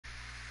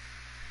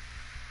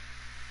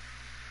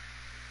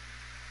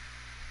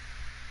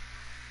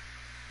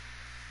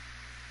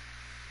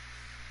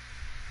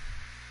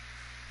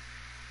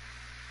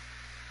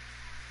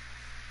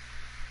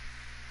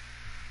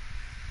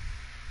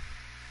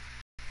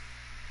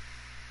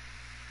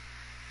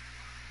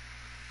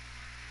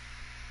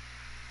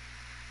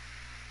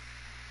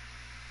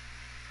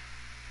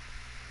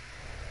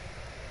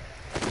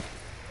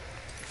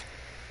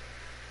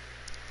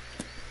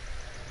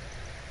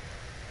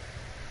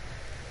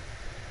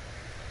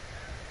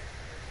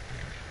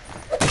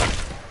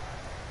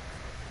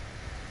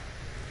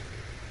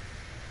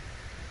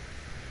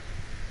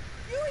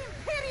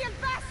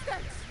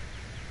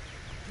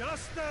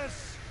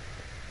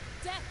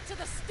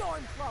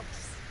come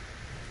close.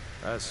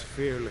 As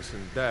fearless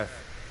in death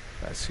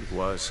as he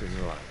was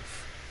in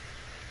life.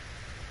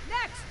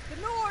 Next,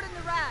 the Nord and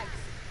the Rags.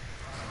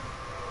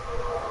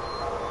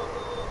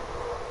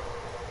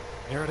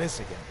 Here it is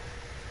again.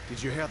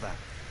 Did you hear that?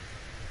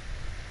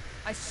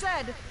 I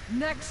said,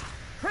 next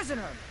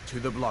prisoner. To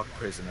the block,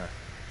 prisoner.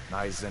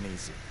 Nice and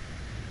easy.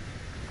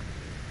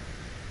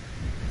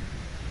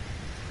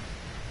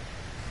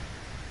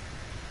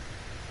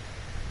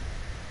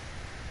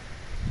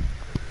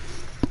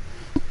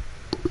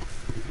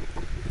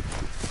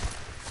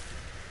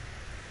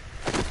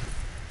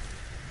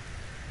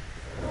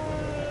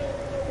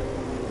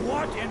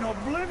 What in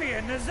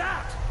oblivion is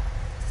that?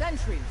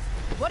 Sentries.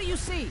 What do you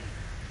see?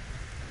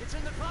 It's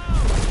in the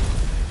clouds.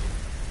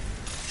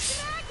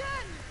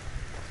 Dragon!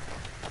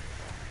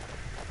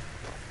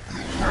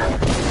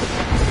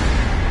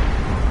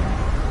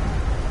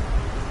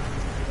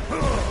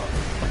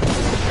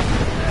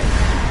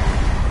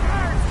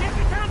 Guards, get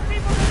the town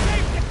people to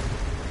safety!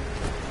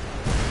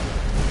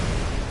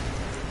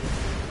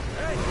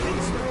 Hey,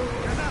 Kingston,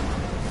 get up!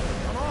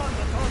 Come on,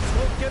 the thugs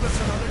won't give us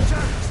another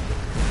chance.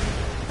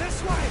 This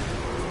way!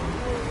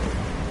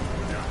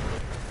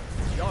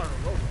 Jarl,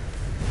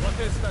 what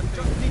is that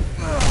thing?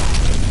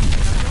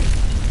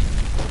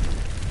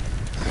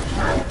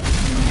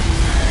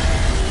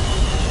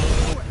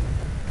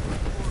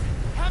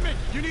 Hammond,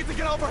 you need to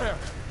get over here!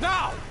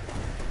 Now!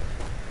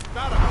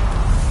 Got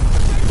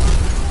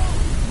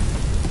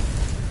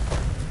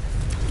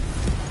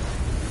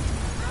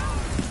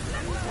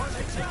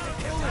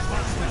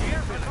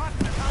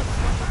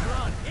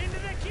Into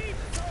the keep!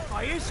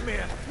 By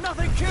Ishmael,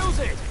 nothing kills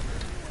it!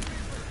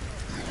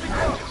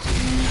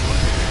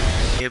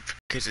 Yep,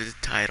 because of the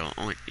title,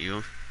 aren't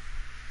you?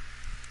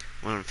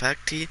 Well, in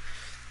fact, if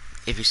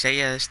you say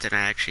yes, then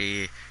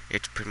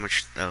it's pretty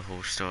much the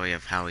whole story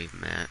of how we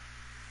met.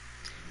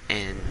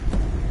 And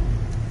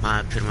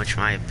pretty much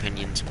my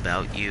opinions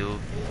about you,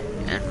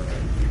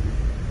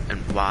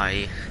 and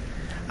why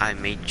I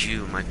made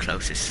you my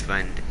closest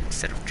friend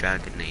instead of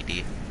Dragon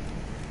Lady.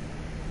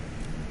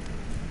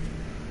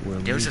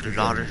 There's a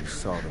lot of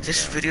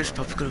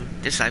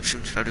this live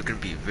stream's probably gonna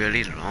be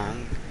really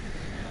long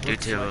due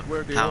to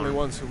how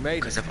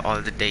because of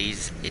all the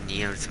days and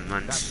years and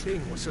months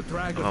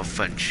of our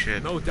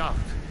friendship. No doubt.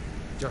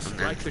 Just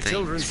like the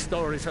children's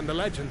stories and the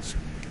legends.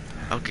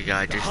 Okay,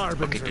 guys,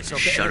 just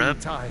shut up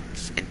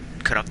and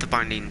cut off the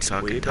binding so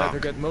I can talk. We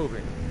better get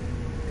moving.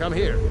 Come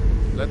here.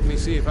 Let me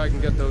see if I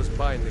can get those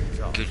bindings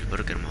off. Good, you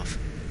better get them off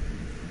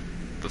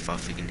before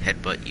we can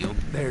headbutt you.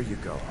 There you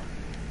go.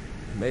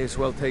 May as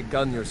well take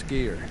Gunjar's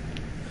gear.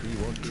 He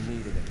won't be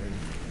needing it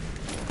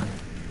anymore.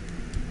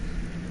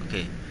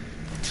 Okay,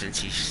 since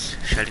he's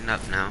shutting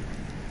up now.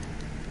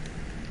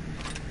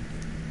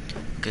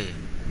 Okay.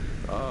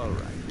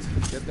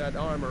 Alright. Get that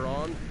armor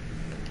on.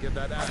 And give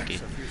that axe a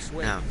few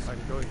swings. Now, I'm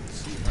going to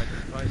see if I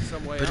can find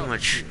some way pretty out.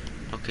 much.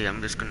 Okay,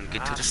 I'm just gonna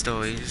get to the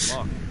stories.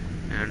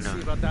 And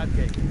see about that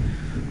gate.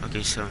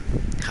 okay, so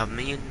how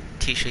me and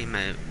TeeShay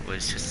met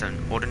was just an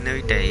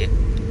ordinary day,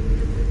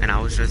 and I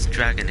was with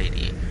Dragon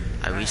Lady.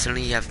 I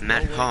recently have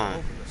met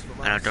her,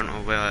 and I don't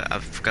know where, I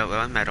forgot where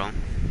I met her.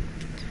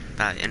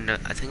 But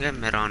I think I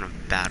met her on a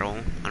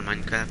battle on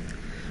Minecraft.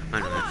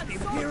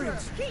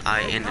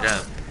 I ended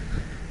up,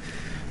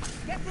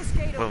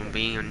 well,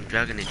 being on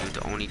Dragon Lady,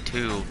 the only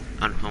two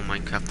on her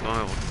Minecraft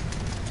world.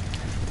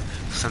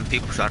 Some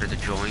people started to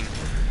join,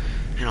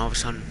 and all of a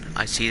sudden,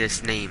 I see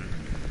this name.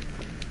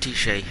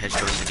 TeeShay has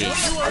joined the game.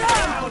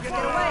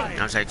 And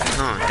I was like,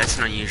 huh, that's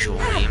an unusual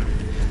name.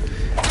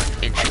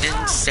 And she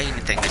didn't say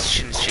anything as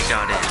soon as she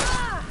got in.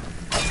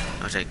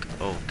 I was like,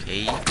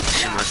 okay,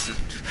 she must be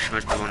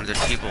one of the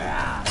people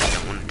that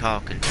don't want to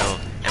talk until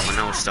everyone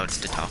else starts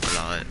to talk a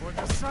lot.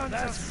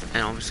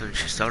 And all of a sudden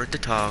she started to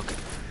talk,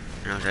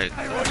 and I was like,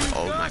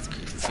 oh my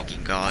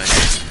freaking god.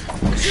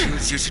 She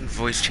was using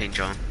voice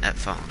changer at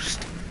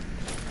first.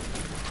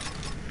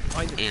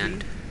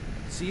 And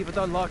see if it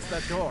unlocks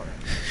that door.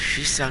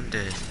 She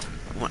sounded,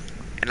 what?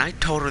 And I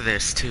told her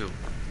this too.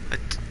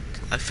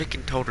 I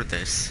freaking told her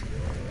this.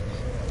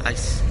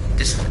 This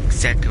is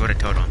exactly what I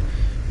told her.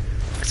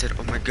 I said,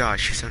 oh my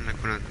gosh, she sounded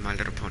like one of My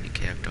Little Pony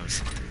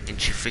characters.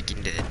 And she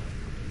freaking did.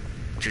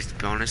 Just to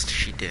be honest,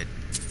 she did.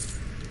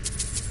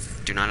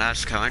 Do not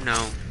ask how I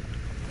know.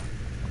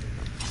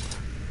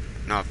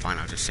 No, fine,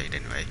 I'll just say it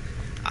anyway.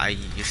 I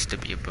used to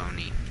be a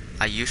pony.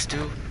 I used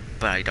to,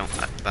 but I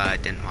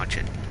didn't watch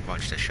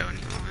the show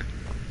anymore.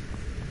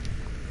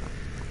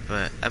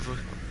 But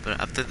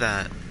after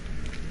that,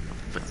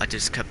 I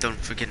just kept on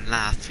freaking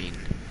laughing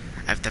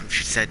after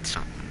she said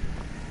something.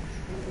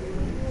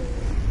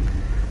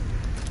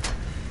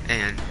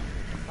 And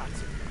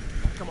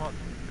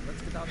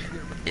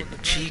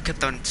she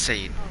kept on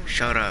saying,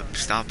 shut up,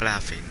 stop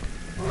laughing.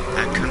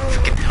 I couldn't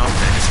freaking help it,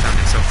 I just found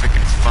it so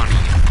freaking funny.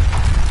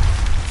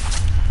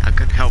 I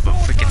couldn't help but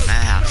freaking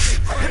laugh.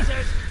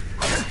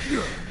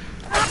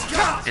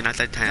 And at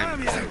that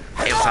time,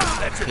 it was on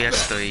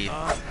PS3,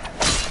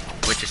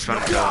 which is one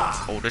of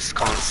the oldest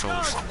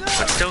consoles,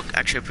 but still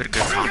actually a pretty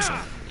good console,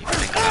 if you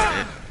think about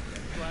it.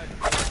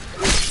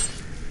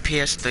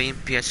 PS3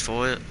 and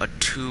PS4 are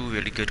two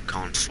really good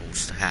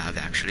consoles to have,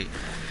 actually.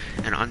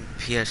 And on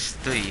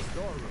PS3,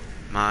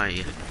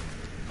 my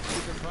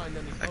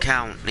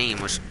account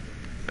name was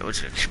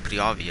actually pretty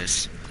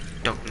obvious,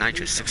 Dark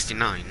Nitrous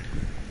 69,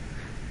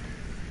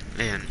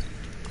 and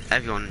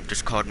everyone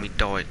just called me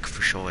Dark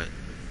for short.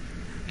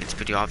 It's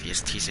pretty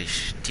obvious.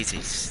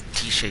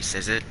 TeeShay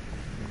says it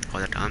all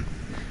the time,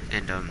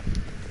 and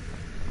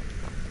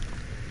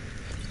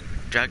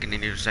Dragon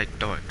and he was like,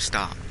 Dark,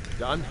 stop.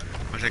 Done?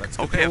 I was like,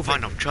 okay,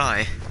 fine, I'll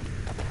try.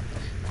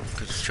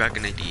 Because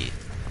Dragon ID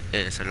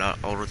is a lot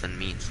older than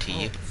me and T.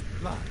 And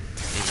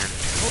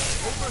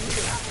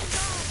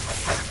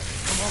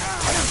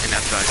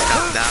after I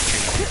stopped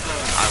laughing,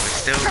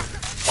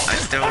 I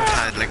still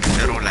had like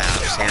little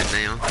laughs here and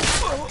there.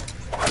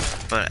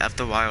 But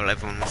after a while,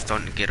 everyone was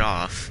starting to get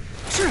off.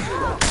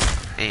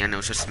 And it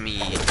was just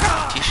me and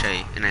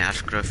TeeShay, and I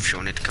asked her if she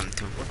wanted to come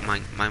to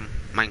my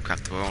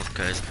Minecraft world,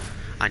 because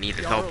I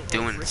needed help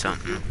doing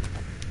something.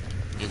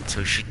 And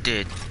so she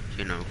did,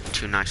 you know,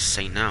 too nice to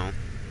say no,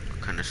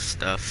 kind of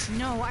stuff.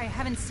 No, I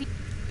haven't seen...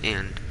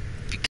 And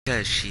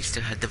because she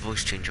still had the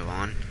voice changer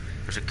on,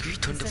 I was like, could you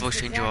turn the voice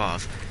changer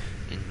off?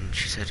 And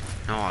she said,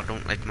 no, I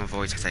don't like my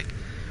voice. I was like,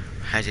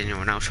 has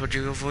anyone else heard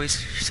your voice?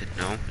 She said,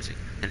 no. I was like,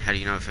 then how do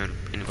you know if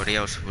anybody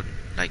else would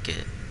like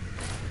it?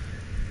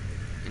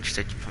 And she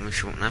said, you promise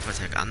you won't laugh? I was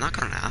like, I'm not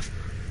gonna laugh.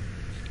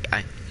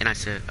 I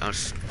said,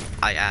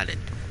 I added,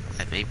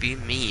 I may be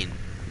mean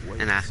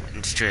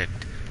and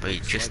strict, but he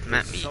just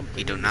met me.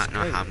 He do not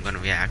know how I'm gonna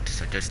react,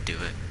 so just do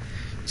it.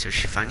 So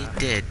she finally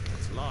did,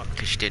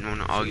 because she didn't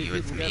want to argue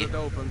with me.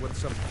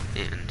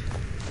 And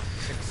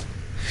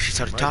she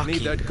started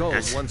talking.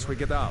 Once we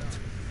get out.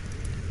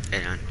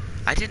 And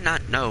I did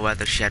not know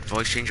whether she had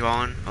voice changer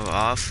on or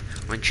off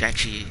when she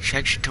actually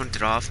turned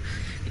it off,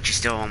 and she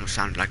still almost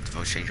sounded like the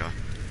voice changer.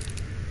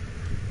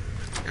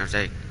 And I was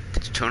like,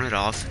 did you turn it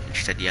off? And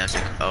she said yes.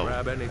 Like,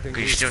 oh,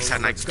 because you still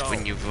sound like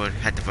when you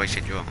had the voice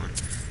changer on.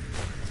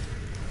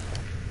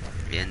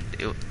 And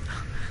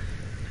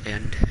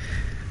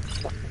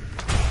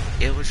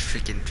it was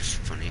freaking just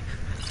funny.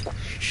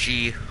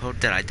 She hoped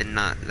that I did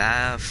not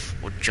laugh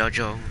or judge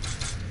her.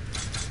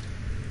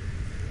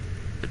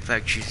 In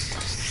fact, she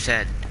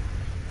said,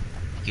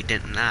 you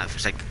didn't laugh. I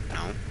was like,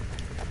 no.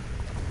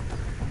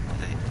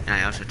 And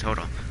I also told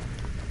her,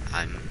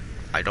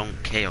 I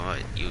don't care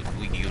what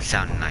you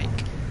sound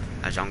like,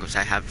 as long as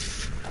I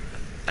have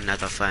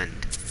another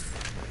friend.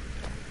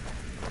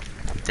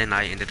 Then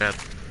I ended up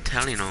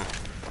telling her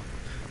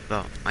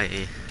about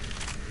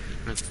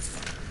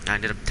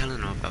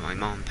my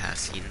mom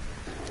passing.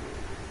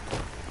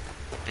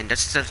 And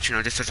that's just, you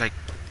know, this was like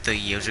 3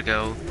 years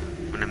ago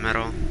when I met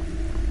her.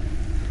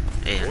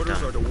 And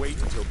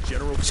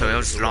so it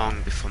was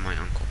long before my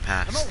uncle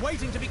passed.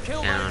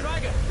 And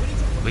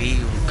we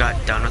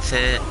got done with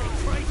it.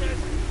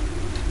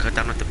 Got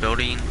done with the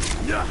building.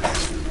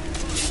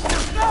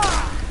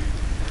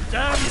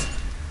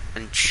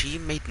 And she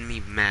made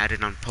me mad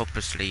and on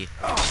purposely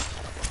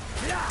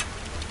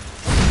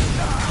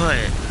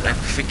put like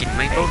freaking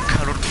rainbow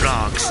colored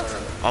blocks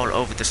all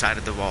over the side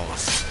of the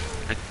walls.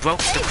 Like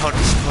broke the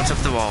parts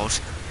of the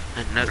walls,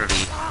 and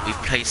literally we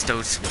placed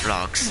those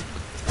blocks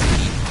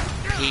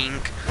with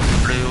pink,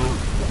 blue,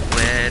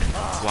 red,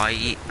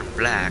 white, and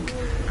black.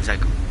 I was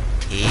like,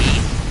 okay.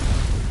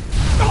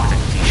 I was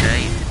like,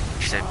 TeeShay?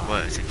 She said,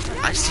 what? I was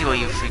like, I see what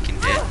you freaking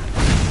did.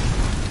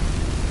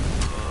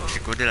 She's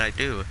like, what did I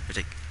do? I was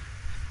like,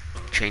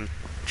 change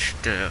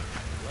the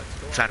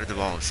side of the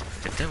walls. I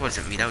was like, that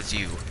wasn't me, that was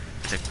you.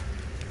 I was like,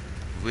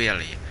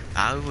 really?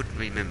 I would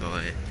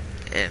remember it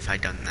if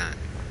I'd done that.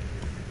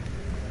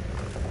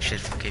 She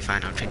said, okay,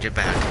 fine, I'll change it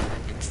back.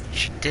 And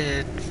she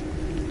did.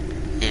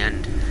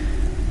 And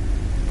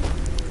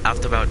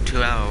after about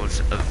 2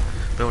 hours of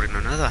building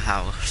another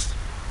house,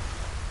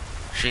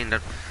 she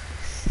ended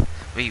up,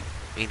 me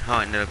and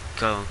her ended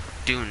up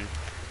doing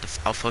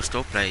our first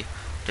roleplay.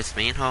 Just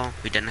me and her.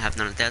 We didn't have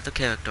none of the other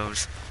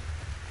characters.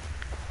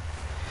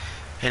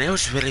 And it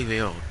was really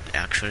weird,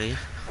 actually.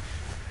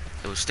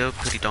 It was still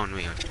pretty darn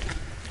weird.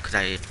 Because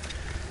I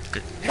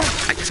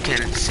just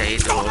can't say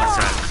the words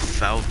that I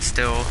felt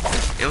still.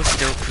 It was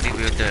still pretty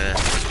weird to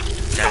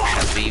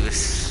actually be with,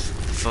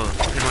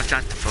 pretty much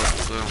not the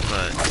first girl,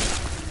 but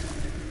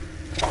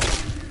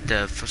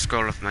the first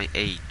girl of my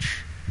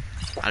age.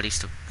 At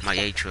least my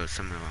age or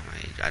somewhere around my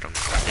age, I don't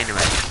know.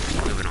 Anyway,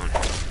 moving on.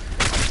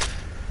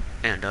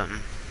 And,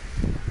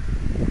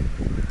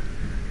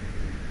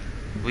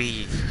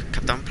 we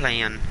kept on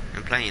playing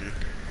and playing.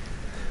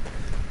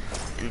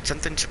 And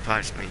something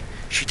surprised me.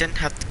 She didn't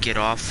have to get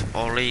off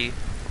early.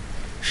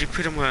 She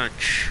pretty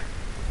much,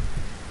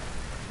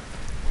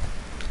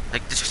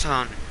 like, this was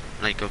on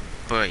like a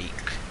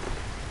break.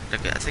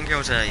 Like, I think it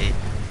was a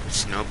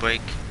snow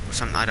break or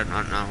something. I don't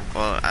know.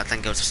 Or I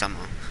think it was a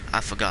summer.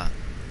 I forgot.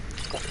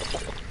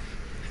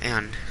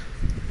 And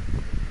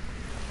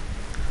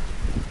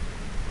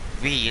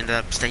we ended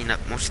up staying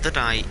up most of the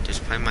night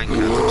just playing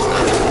Minecraft and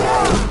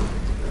stuff.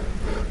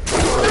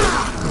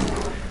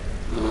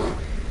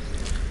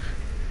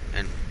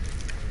 And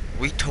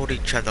we told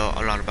each other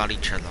a lot about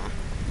each other.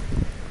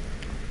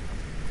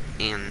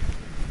 And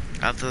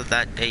after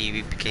that day,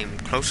 we became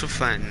closer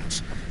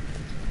friends.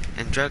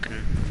 And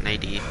Dragon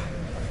Lady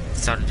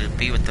started to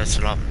be with us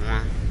a lot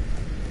more.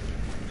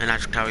 And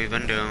asked how we've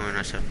been doing, and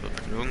I said, we've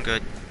been doing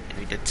good. And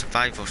we did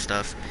survival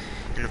stuff.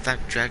 And in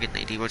fact, Dragon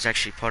Lady was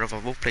actually part of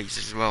our roleplays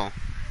as well.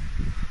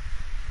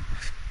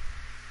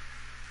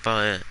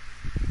 But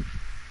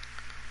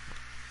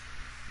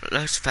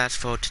let's fast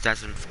forward to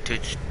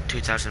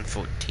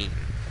 2014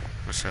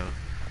 or so.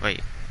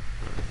 Wait.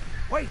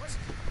 Wait!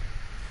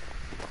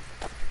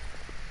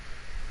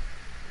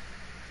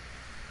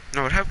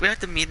 No, we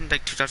had to meet in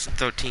like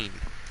 2013.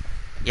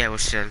 Yeah, it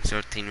was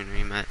 2013 when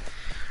we met.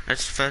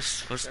 Let's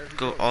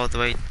go all the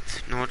way.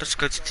 No, let's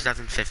go to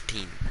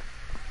 2015.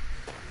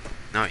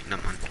 No, wait, no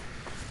man.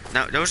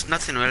 No, there was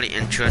nothing really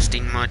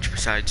interesting much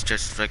besides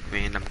just like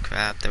random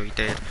crap that we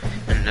did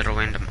and little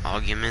random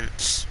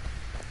arguments.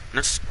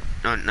 No,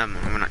 we're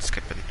not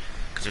skipping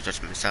because we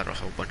just missed out a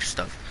whole bunch of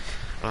stuff.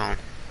 Well,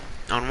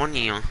 on one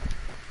year,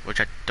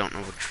 which I don't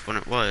know which one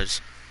it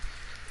was,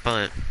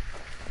 but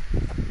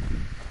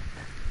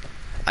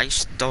I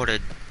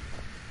started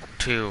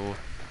to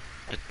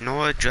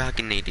ignore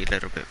Dragon Lady a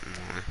little bit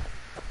more.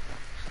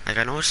 Like,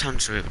 I know it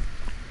sounds rude,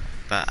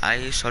 but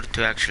I started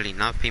to actually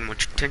not pay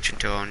much attention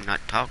to her and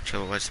not talk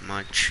to her as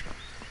much.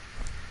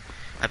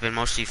 I've been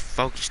mostly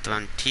focused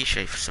on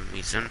TeeShay for some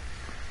reason,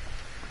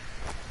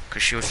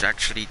 because she was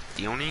actually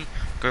the only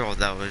girl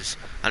that was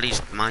at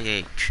least my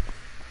age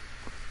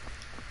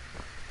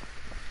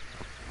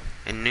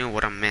and knew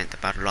what I meant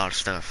about a lot of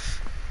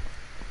stuff.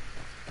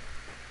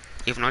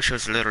 Even though she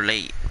was a little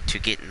late to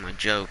getting my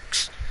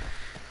jokes,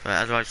 but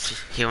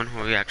otherwise hearing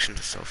her reactions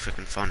was so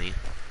freaking funny.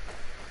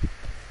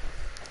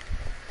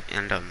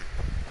 And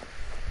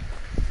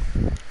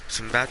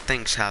some bad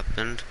things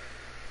happened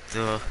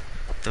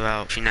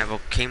throughout. She never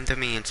came to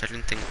me and said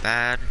anything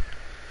bad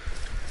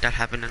that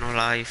happened in her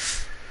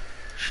life.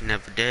 She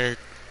never did.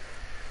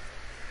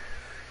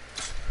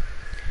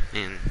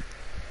 And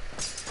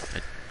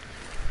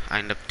I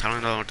ended up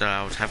telling her that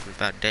I was having a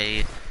bad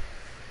day,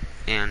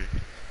 and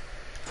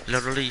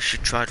literally she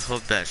tried her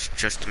best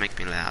just to make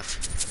me laugh.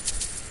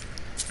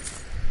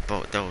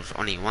 But there was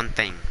only one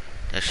thing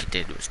that she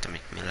did, was to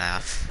make me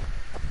laugh.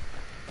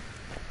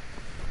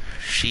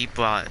 She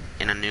brought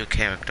in a new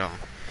character,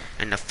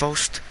 and the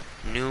first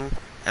new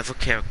ever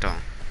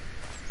character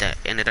that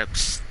ended up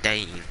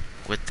staying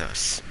with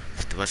us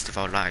for the rest of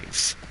our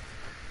lives.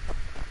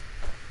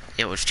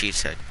 It was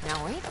TeeShay.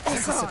 Now ain't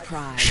this a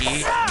surprise?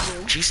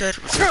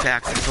 TeeShay was in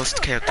fact the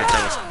first character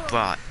that was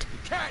brought.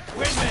 Can't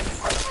win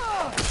this!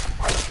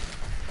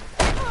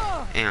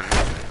 And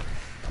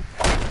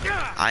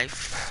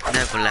I've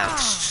never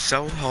laughed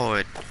so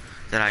hard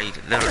that I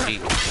literally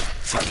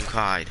freaking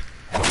cried.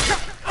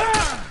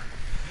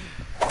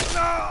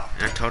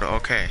 And I told her,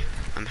 okay,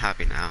 I'm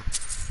happy now.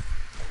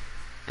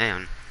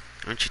 And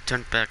when she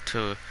turned back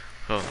to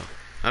her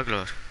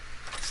regular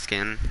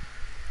skin,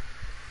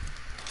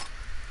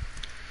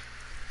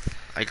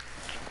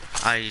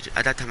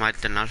 at that time I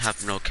did not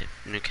have no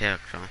new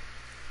character.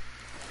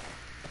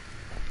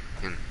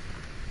 And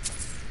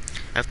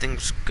everything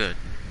was good.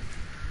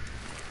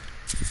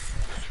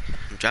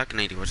 And Dragon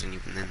Lady wasn't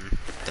even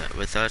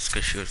with us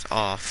because she was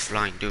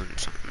offline doing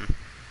something.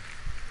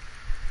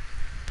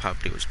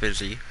 Probably was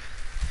busy.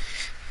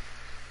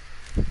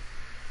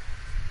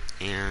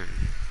 And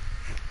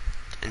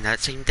in that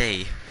same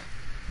day,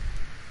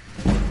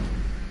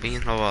 me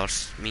and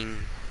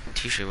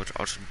TeeShay was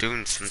also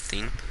doing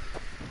something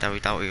that we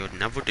thought we would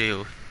never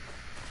do.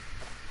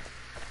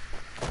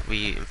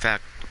 In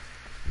fact,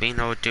 me and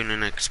her were doing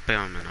an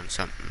experiment on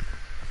something.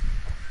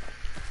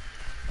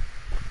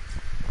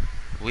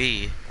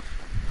 We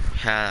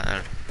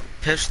had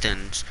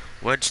pistons,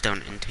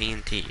 redstone, and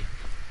TNT,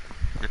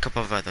 and a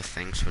couple of other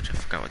things which I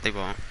forgot what they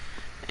were.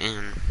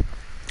 And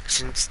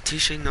since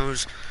TeeShay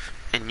knows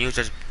and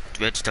uses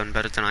redstone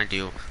better than I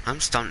do, I'm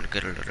starting to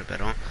get a little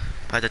better.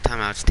 By the time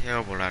I was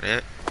terrible at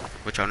it,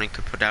 which I only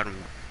could put out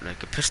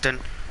like a piston,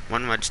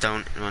 one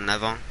redstone, and one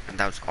nether, and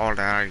that was all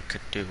that I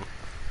could do.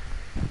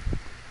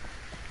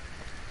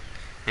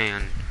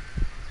 And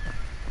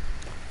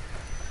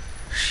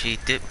she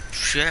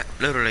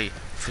literally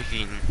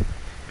freaking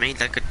made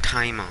like a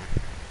timer.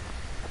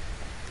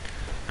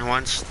 And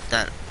once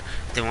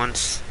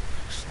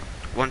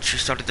she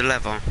started the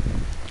level,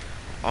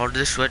 all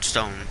this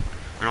redstone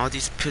and all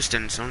these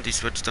pistons and all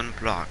these redstone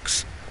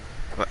blocks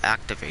were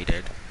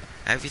activated.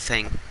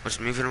 Everything was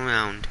moving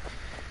around,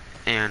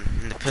 and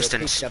the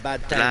pistons, the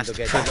last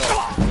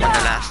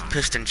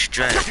piston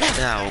stretched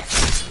out,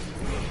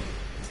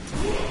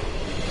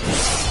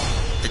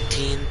 the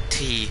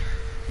TNT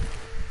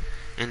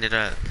ended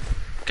up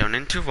going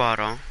into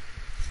water,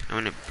 and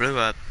when it blew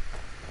up,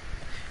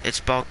 it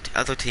sparked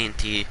other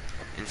TNT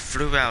and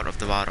flew out of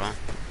the water,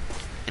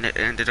 and it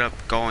ended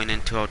up going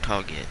into our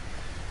target.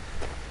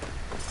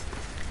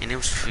 And it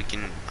was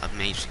freaking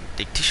amazing.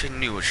 TeeShay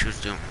knew what she was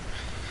doing,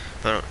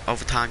 but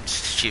over time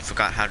she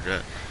forgot how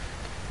to.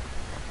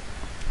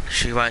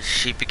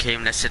 She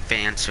became less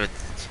advanced with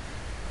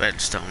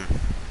redstone.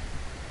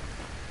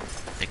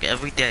 Like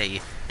every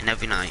day and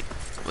every night,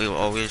 we were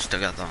always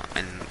together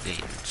in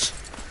games.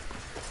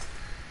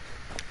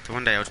 So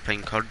one day I was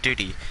playing Call of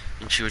Duty,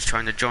 and she was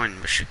trying to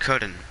join, but she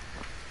couldn't.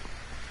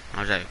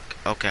 I was like,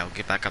 okay, I'll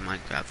get back on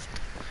Minecraft.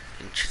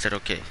 And she said,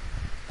 okay.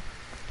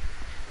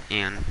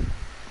 And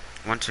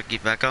once I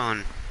get back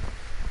on,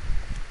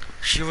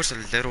 she was a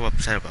little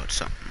upset about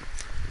something.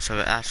 So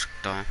I asked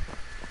her,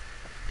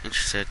 and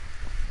she said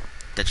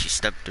that she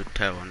stepped her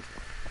toe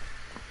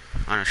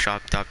on a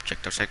sharp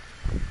object. I was like,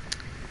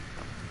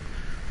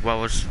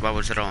 what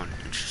was it on?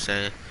 And she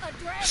said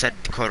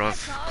the corner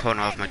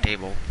of my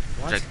table.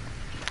 I was like,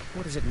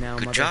 What is it now,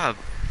 good Mother? job.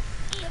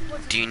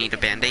 Do you need a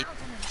band-aid?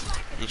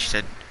 And she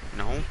said,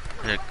 no. I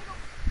was like,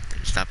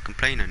 then stop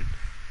complaining.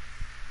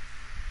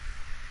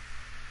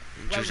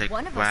 And she was like,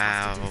 one of us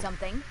has to do wow.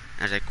 something.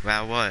 I was like,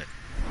 wow, what?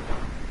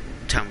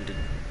 Tell me to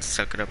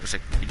suck it up. I was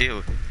like, you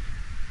do.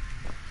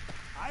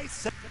 I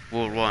said,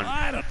 Rule 1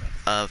 I don't.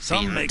 of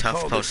being Some a may tough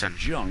call this person.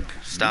 junk.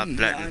 Stop Me,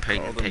 letting I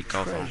pain call them take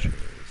over. treasures.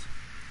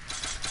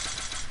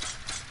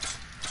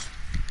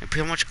 And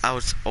pretty much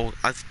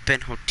I've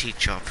been her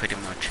teacher pretty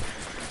much.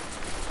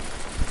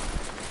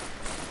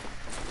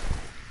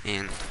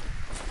 And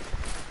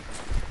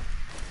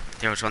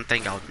there was one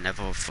thing I'll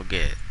never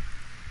forget.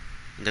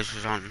 And this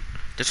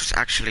was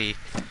actually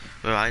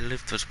where I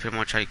lived. Was pretty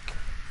much like,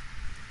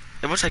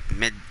 it was like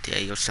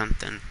midday or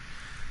something,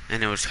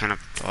 and it was kind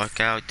of dark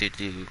out due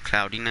to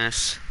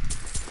cloudiness.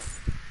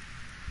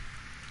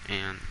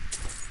 And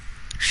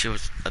she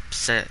was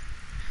upset,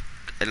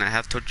 and I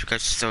have told you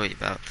guys a story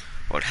about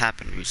what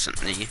happened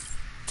recently.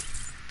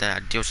 That I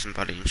dealt with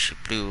somebody and she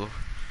blew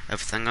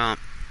everything up.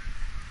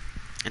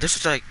 And this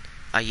was like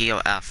a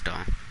year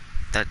after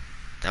that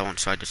one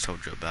story I just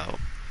told you about.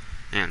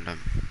 And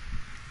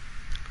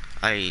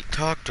I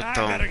talked with I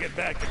better them, get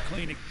back to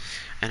cleaning.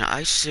 and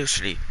I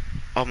seriously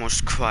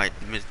almost cried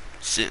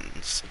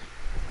mid-sentence.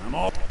 I'm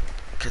all.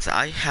 Because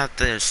I have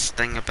this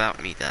thing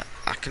about me that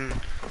I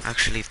can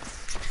actually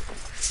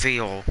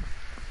feel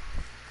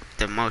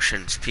the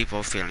emotions people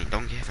are feeling.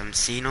 Don't care if I'm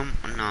seeing them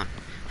or not.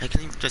 I can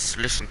even just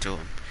listen to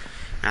them,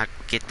 and I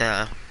get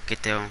their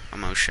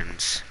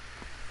emotions.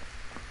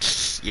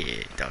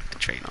 Yeah, Dr.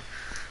 Trainer.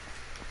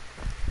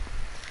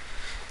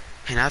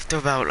 And after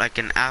about like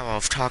an hour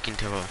of talking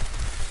to her,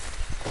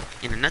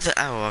 and another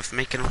hour of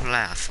making her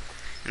laugh,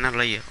 and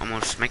another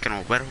almost making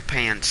her wet her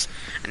pants,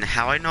 and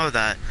how I know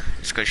that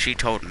is because she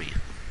told me.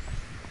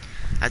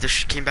 After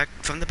she came back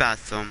from the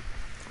bathroom,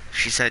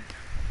 she said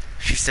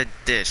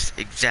this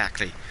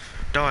exactly.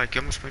 Dog,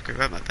 you almost make her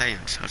wet my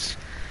pants.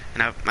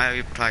 And my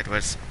reply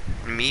was,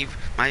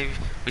 my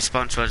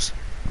response was,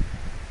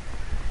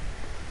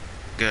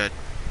 good.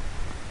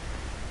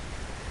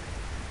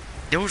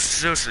 There was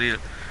seriously,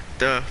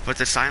 the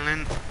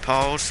silent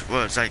pause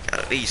was like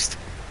at least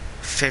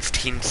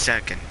 15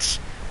 seconds.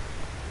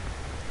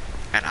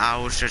 And I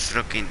was just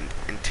looking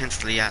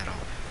intensely at her.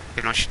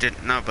 You know, she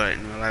didn't know, but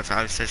in real life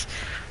I was just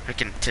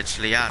looking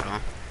intensely at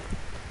her.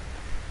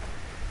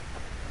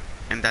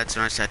 And that's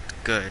when I said,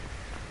 good.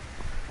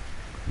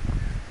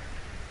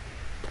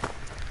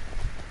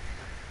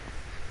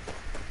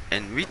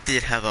 And we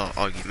did have our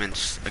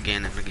arguments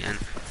again and again,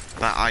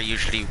 but I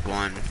usually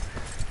won.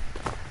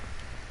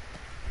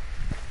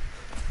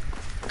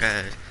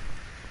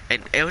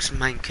 And it was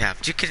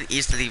Minecraft. You could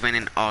easily win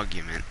an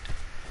argument.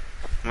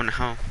 When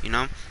how, you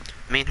know?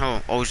 Me and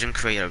her always been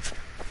creative.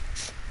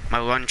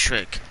 My one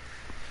trick,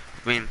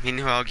 when me and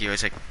her argue, I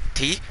was like,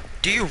 T,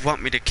 do you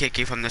want me to kick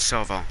you from the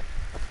server?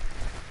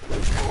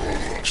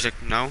 She's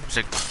like, no. I was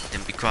like,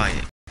 then be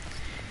quiet.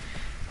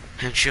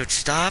 And she would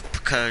stop,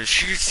 because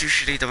she's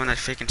usually the one that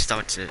freaking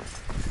starts it.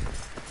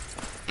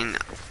 And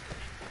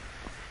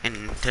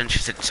then she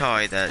said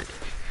sorry that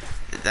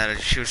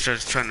she was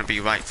just trying to be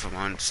right for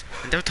once.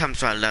 And there were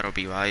times where I let her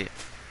be right.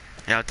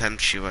 And other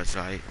times she was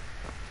right.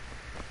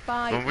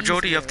 By The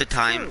majority of the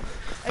time, True.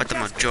 but the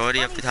Adjust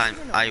majority of the time,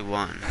 funny I signal.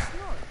 won. Snort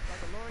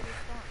like a Lorry's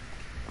farm.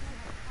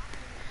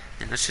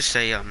 And let's just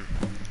say,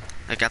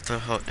 like after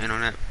her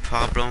internet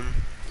problem,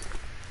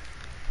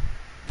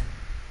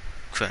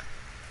 crap.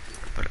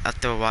 But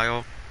after a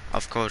while,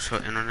 of course, her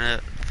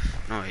internet,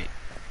 no wait,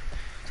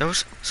 there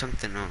was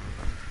something,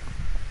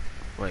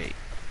 wait,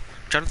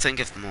 I'm trying to think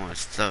of more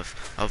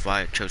stuff of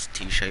why I chose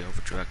TeeShay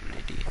over Dragon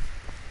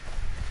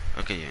AD.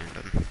 Okay,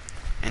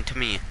 and to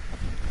me,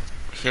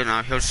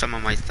 here's some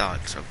of my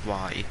thoughts of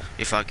why,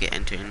 if I get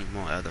into any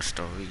more other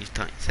stories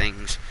type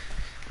things.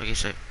 Okay,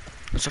 so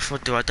for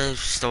the other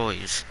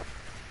stories,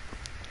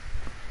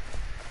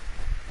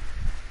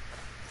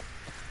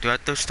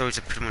 throughout those stories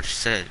I pretty much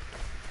said,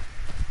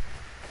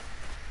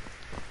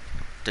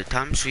 the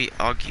times we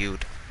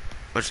argued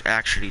was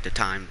actually the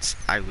times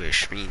I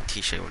wish me and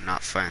TeeShay were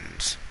not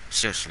friends.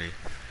 Seriously.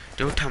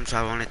 There were times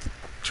I wanted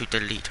to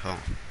delete her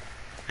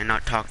and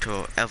not talk to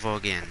her ever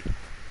again.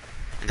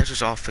 And this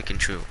was all freaking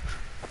true.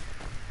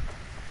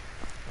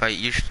 But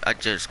I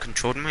just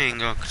controlled my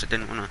anger because I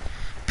didn't want to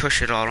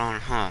push it all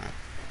on her.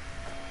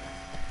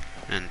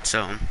 And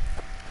so,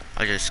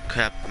 I just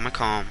kept my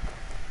calm.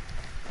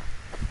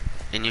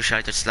 and usually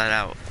I just let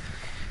out.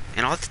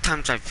 And all the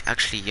times I've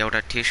actually yelled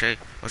at TeeShay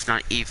was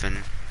not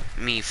even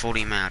me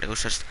fully mad. It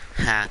was just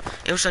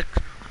it was like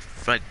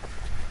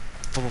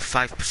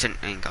 5%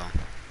 anger.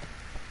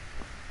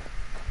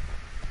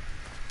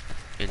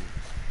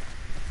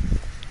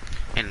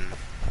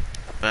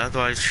 But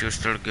otherwise she was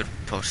still a good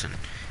person.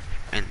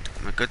 And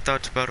my good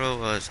thoughts about her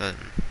was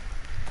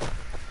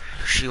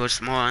she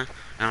was more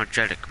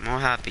energetic,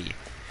 more happy,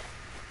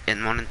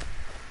 and wanted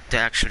to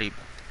actually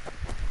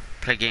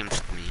play games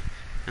with me.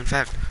 In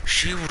fact,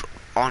 she would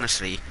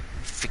honestly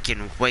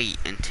freaking wait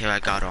until I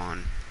got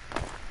on.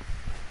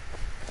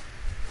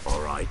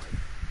 All right,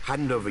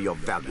 hand over your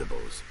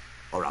valuables,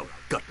 or I'll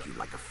gut you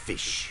like a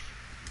fish.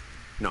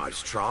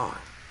 Nice try.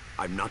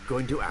 I'm not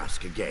going to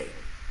ask again.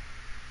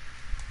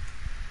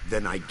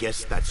 Then I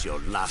guess that's your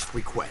last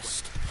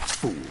request,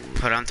 fool.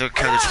 But I'm gonna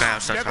kill this guy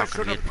outside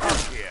talking to me.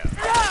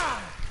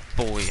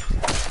 Boy.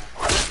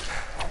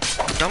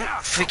 Don't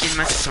freaking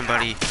mess with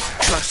somebody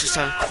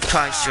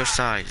twice your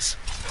size.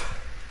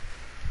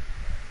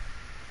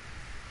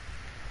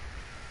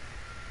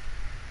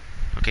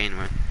 Okay,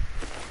 anyway.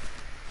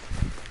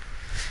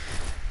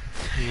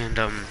 And,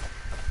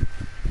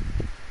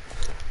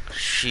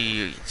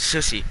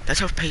 seriously, that's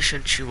how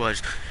patient she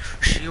was.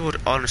 She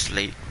would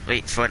honestly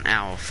wait for an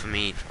hour for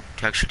me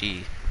to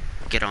actually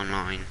get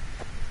online.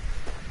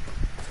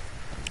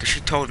 Cause she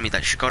told me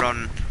that she got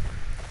on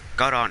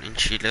and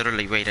she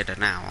literally waited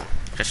an hour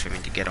just for me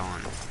to get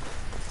on.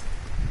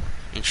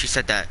 And she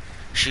said that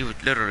she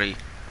would literally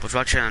was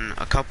watching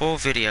a couple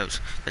of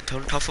videos that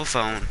turned off her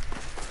phone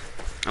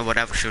or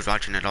whatever she was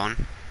watching it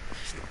on.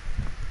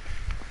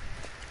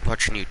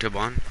 Watching YouTube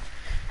on.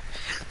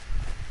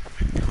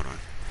 Hold on.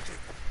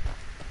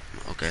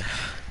 Okay.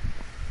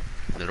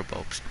 Little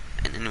bulbs.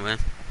 And anyway.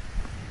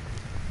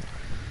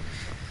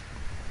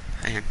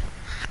 And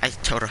I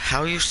told her,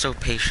 how are you so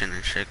patient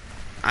and shit?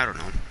 I don't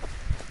know.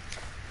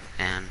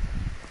 And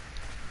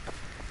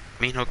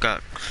me and her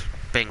got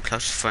been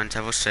close friends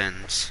ever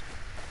since.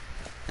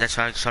 That's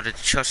why I started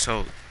to trust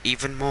her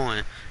even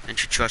more, and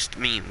she trusted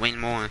me way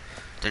more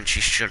than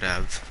she should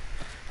have.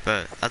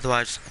 But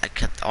otherwise, I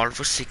kept all of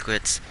her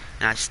secrets,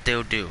 and I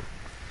still do.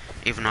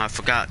 Even though I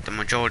forgot the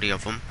majority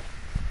of them.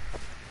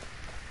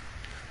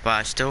 But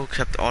I still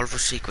kept all of her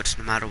secrets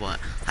no matter what.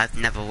 I've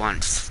never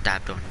once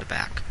stabbed her in the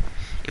back.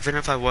 Even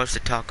if I was to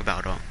talk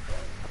about her,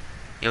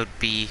 it would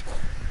be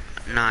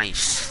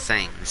nice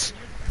things.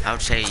 I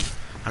would say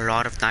a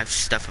lot of nice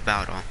stuff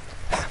about her.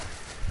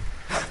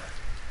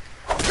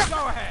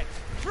 Go ahead.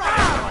 Try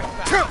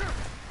it.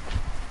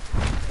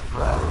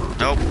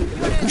 Nope.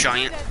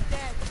 Giant.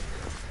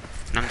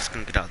 I'm just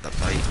gonna get out of that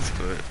fight.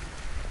 Screw it.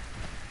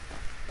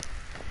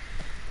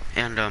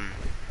 And,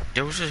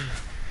 there was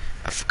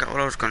I forgot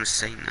what I was gonna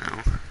say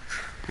now.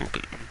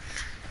 Okay.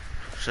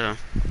 So,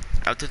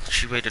 after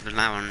she waited an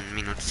hour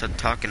and, started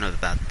talking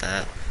about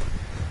that,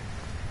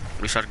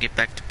 we started to get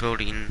back to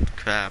building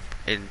crap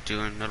and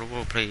doing little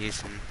role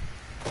plays and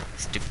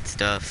stupid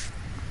stuff.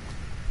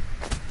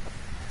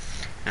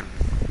 And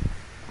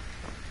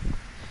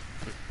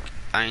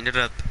I ended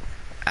up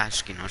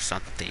asking her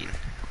something.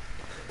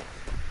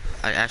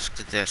 I asked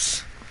her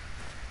this: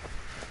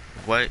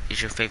 what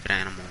is your favorite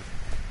animal?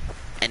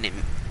 And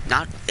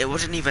it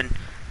wasn't even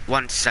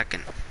 1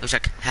 second. It was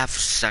like half a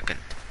second.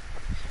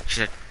 She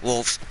said,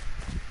 wolves.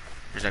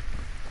 I was like,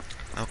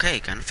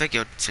 okay, kinda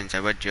figured since I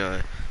read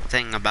your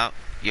thing about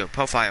your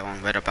profile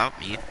and read about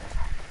me.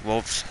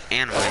 Wolves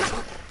and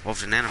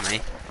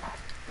anime.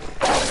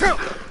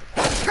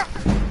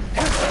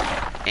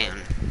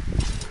 And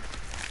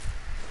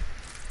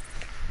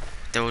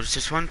there was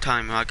this one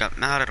time where I got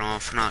mad at her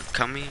for not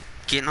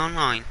getting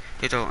online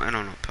due to her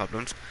internet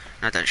problems.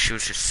 Not that she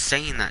was just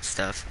saying that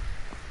stuff.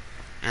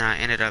 And I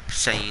ended up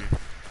saying,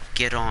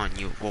 get on,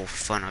 you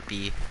wolf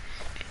wannabe.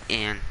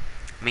 And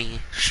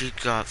she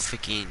got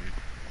freaking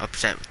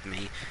upset with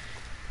me.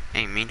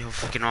 And me and her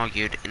freaking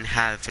argued and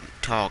haven't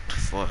talked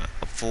for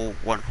a full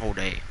one whole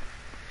day.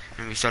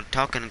 And we started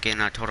talking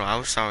again. I told her I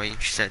was sorry.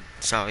 And she said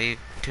sorry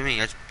to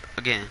me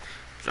again.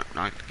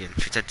 Not again.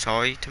 She said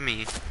sorry to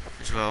me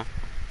as well.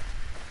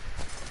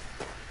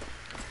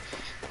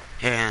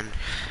 And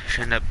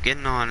she ended up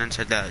getting on and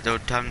said that there were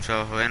times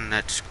where her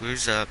internet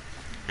screws up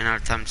and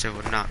other times it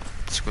would not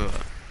screw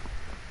up.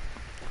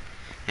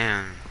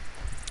 And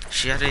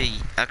she actually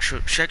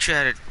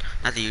had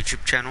another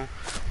YouTube channel,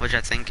 which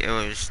I think it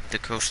was the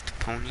Coast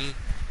Pony.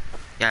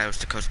 Yeah, it was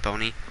the Coast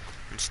Pony.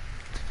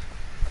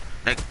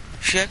 Like,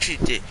 she actually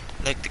did,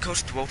 like, the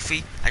Coast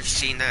Wolfie, I just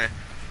seen the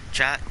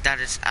chat, that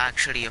is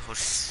actually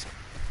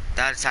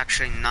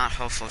not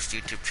her first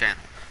YouTube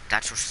channel.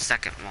 That's her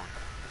second one.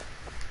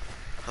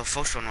 Her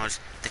first one was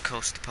the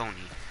Coast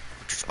Pony,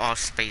 which is all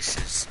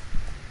spaces.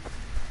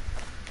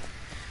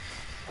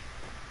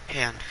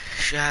 And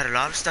she had a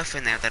lot of stuff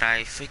in there that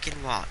I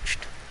freaking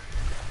watched.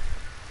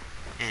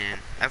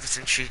 And ever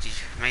since she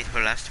made her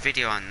last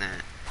video on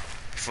that,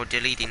 before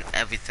deleting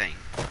everything,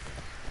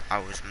 I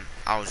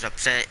was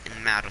upset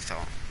and mad with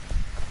her.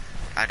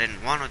 I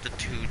didn't want her to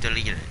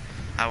delete it.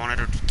 I wanted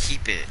her to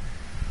keep it.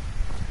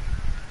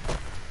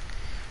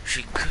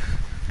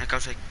 like, I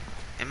was like,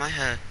 in my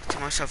head, to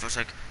myself, I was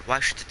like, why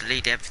should I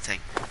delete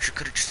everything? She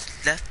could have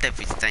just left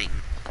everything.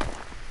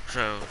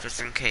 So, just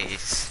in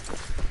case,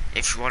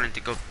 if she wanted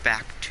to go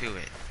back to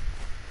it.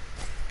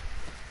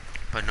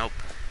 But nope,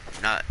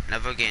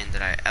 never again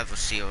did I ever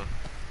see her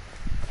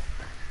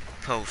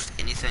post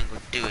anything or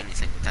do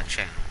anything with that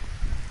channel.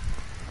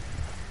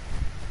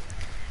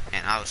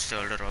 And I was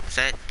still a little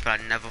upset, but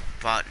I never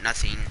brought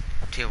nothing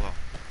to her.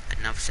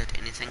 I never said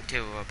anything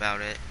to her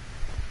about it.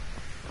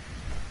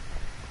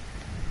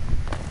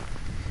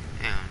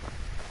 And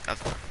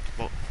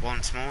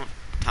once more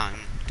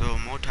time, there were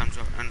more times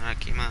when I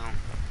came out,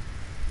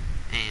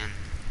 and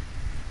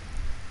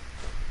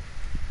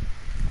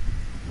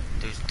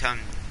there was a time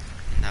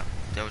that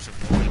there was a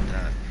point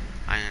that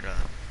I ended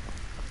up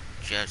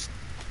just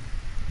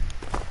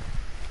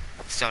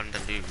starting to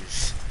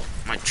lose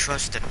my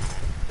trust in her.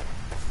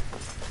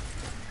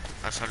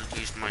 I started to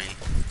lose my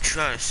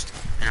trust,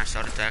 and I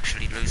started to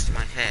actually lose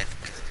my head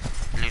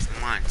and lose my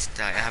mind.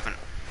 That I haven't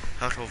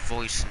heard her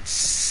voice in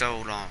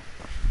so long.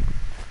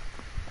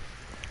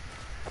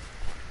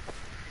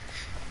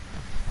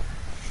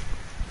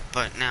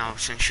 But now,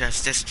 since she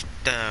has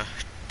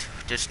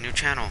this new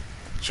channel,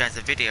 she has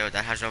a video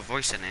that has her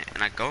voice in it,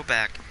 and I go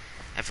back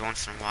every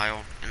once in a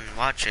while and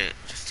watch it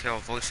just to hear her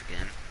voice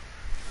again.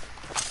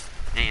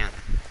 And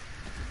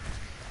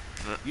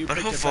but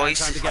her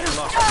voice,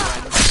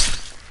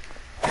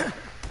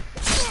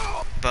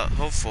 but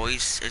her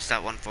voice is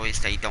that one voice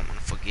that you don't want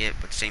to forget,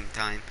 but at the same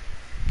time,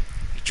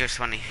 you just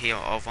want to hear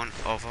over and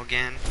over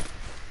again.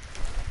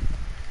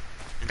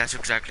 And that's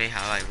exactly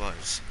how I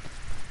was.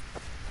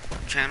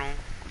 Channel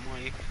on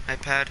my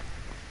iPad.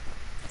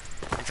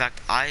 In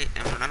fact,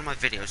 in none of my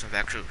videos I've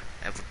actually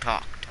ever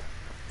talked.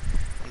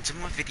 In some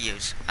of my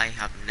videos, I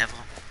have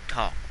never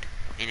talked,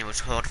 and it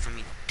was hard for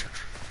me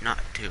not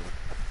to.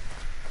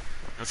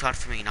 It was hard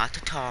for me not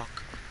to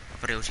talk,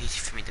 but it was easy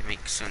for me to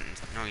make certain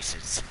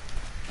noises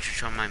to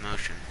show my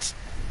emotions.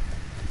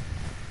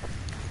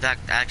 In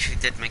fact, I actually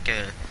did make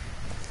a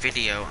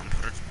video and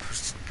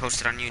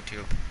posted on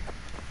YouTube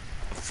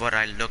of what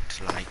I looked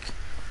like,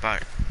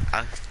 but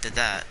after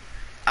that,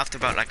 after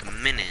about like a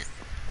minute,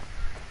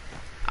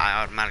 I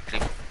automatically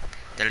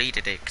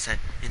deleted it because it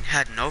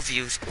had no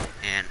views,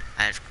 and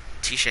I asked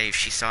TeeShay if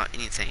she saw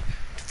anything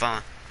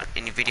from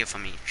any video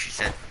from me. She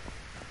said,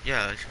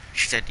 yeah,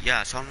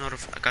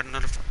 I got a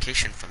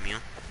notification from you,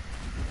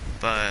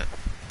 but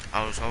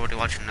I was already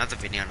watching another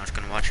video and I was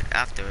going to watch it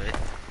after it.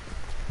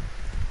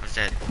 I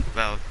said,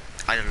 well,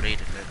 I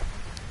deleted it.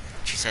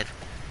 She said,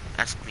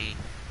 asked me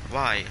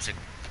why. I was like,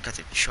 because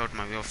it showed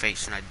my real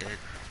face and I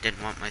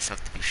didn't want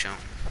myself to be shown.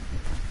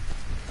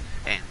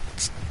 And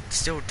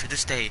still to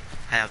this day,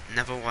 I have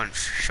never once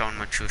shown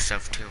my true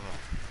self to her.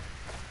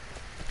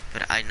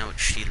 But I know what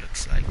she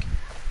looks like.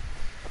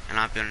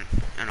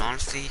 And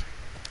honestly,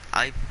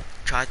 I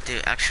tried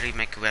to actually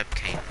make a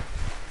webcam.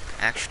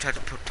 I actually tried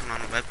to turn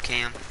on a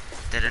webcam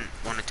that I didn't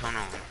want to turn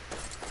on.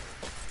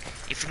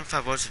 Even if I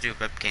was to do a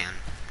webcam,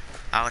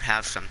 I would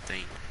have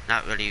something,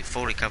 not really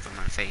fully cover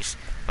my face,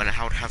 but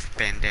I would have a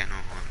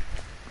bandana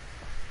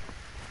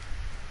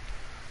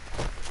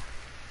on.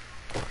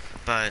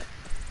 But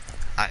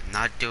I'm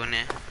not doing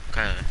it,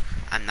 because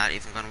I'm not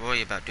even going to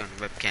worry about doing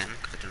a webcam,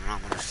 because I do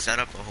not want to set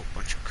up a whole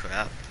bunch of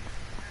crap.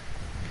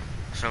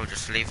 So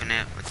just leaving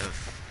it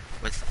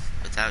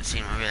without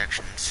seeing my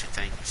reactions to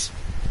things.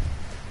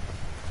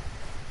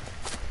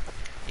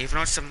 Even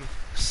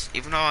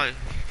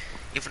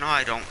though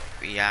I don't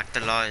react a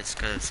lot, it's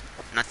because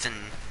nothing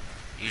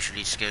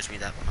usually scares me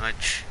that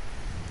much.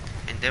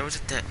 And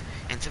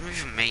and some of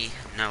you may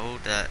know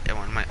that in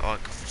one of my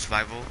Ark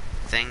survival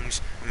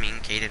things, me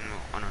and Caden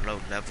were on a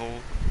low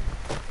level,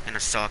 and a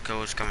stalker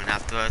was coming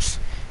after us.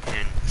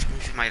 And some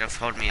of you might have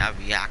heard me, I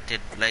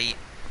reacted late.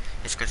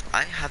 It's because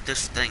I have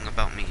this thing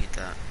about me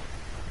that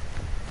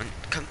when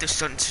it comes to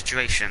certain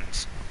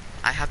situations,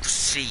 I have to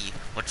see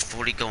what's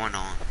fully going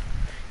on.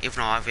 Even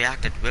though I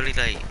reacted really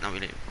late, not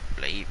really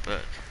late,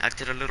 but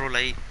acted a little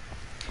late,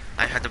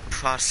 I had to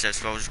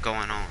process what was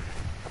going on.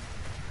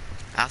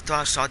 After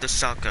I saw the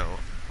sucker,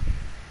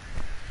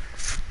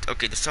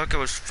 okay, the sucker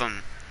was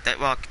from that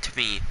rock to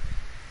me,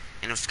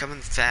 and it was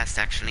coming fast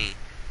actually,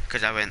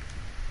 because I went,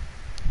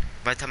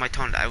 by the time I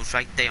turned, I was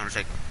right there, and I was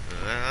like,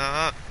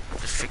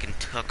 just freaking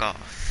took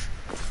off.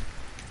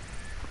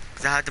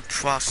 Because I had to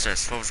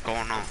process what was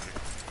going on.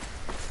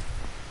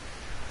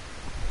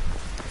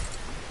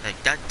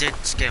 Like, that did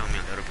scare me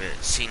a little bit,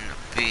 seeing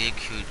a big,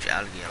 huge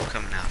alligator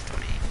coming after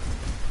me.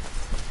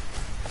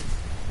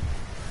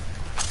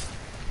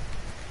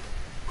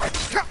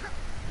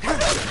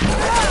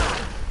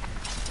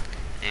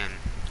 And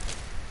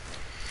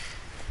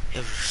it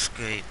was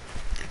great.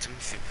 And some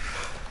of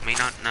you may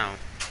not know,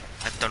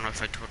 I don't know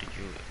if I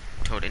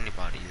told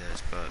anybody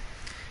this, but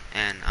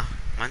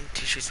when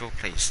TeeShay's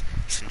workplace,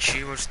 since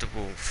she was the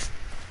wolf,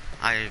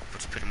 I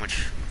was pretty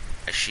much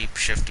a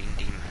shape-shifting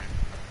demon.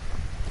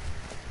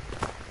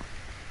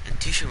 And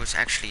TeeShay was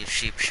actually a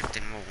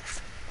shape-shifting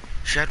wolf.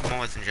 She had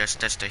more than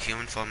just a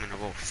human form and a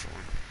wolf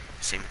form.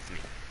 Same with me.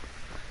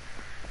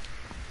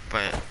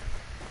 but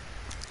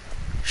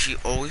she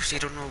always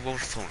stayed on her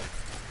wolf form.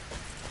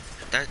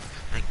 That,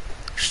 like,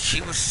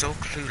 she was so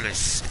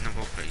clueless in the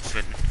workplace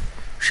when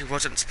she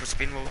wasn't supposed to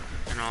be in wolf,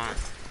 and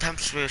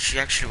times where she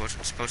actually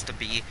wasn't supposed to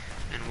be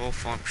in wolf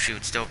form, she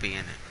would still be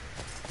in it.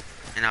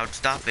 And I would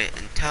stop it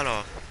and tell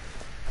her,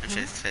 and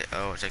she'd say,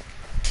 oh, it's like,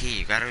 T,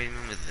 you gotta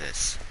remember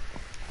this.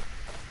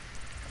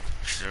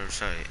 So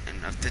sorry,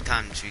 and after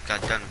times we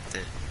got done with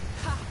it.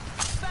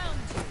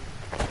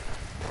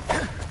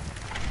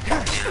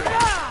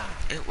 Yeah,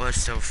 it was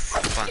so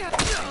fun to be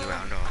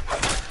around her.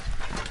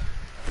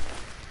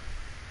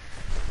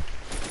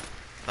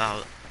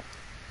 Well,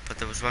 but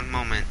there was one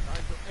moment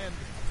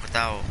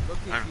without,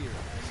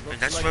 and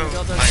that's where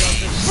my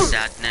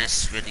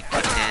sadness really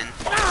kicked in,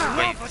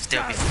 right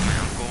there before my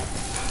uncle,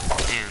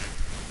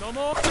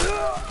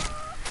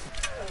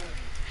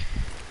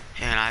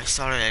 and I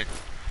started,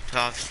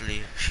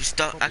 obviously, she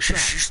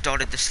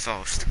started this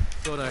first.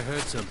 Thought I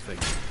heard something.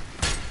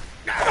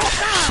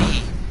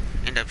 She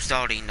ended up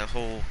starting the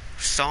whole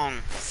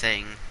song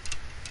thing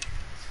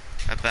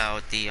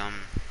about the,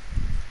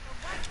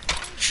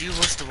 she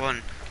was the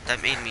one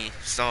that made me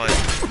start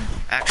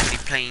actually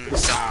playing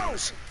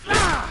songs.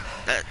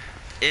 That,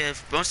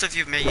 if most of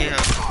you may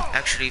have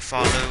actually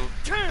followed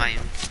my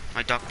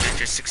Dark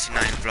Ninja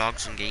 69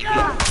 vlogs and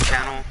gaming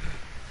channel,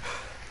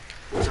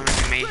 some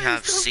of you may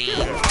have seen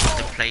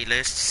the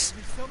playlists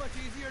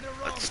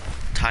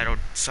titled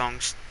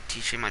Songs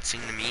TeeShay Might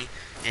Sing to Me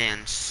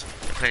and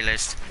the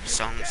playlist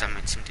Songs I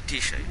Might Sing to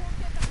TeeShay.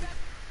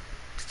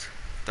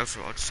 Those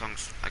were all the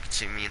songs I could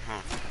see me and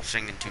her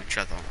singing to each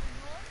other.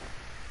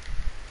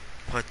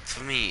 But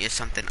for me, it's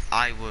something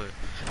I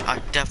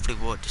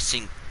definitely would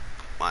sing.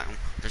 Wow,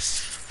 that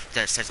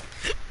says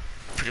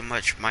pretty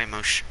much my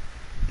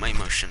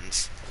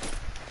emotions.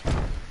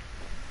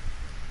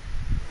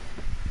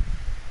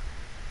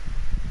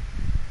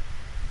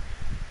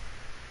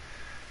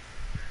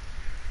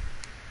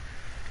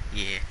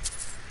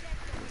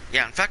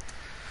 Yeah, in fact,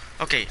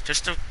 okay,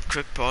 just a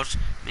quick pause.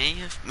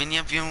 Many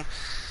of you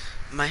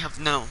may have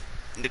known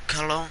the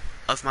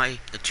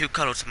two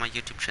colors of my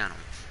YouTube channel,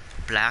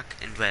 black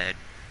and red.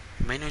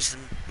 The main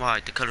reason why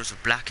the colors are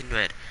black and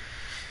red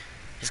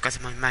is because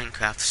of my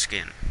Minecraft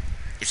skin.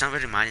 It's not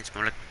really mine, it's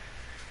more like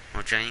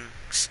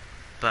Mojang's,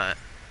 but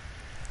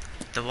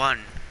the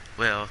one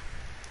where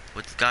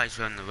with the guys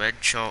wearing the red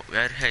shirt,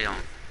 red hair,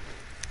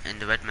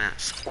 and the red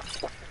mask.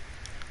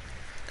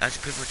 That's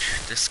pretty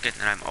much the skin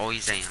that I'm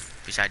always in,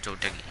 besides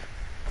Old Diggy.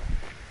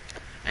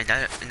 And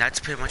that's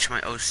pretty much my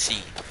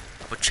OC.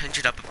 We'll change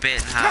it up a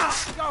bit and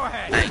have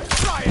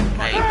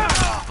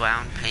like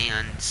brown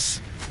pants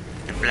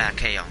and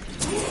black hair.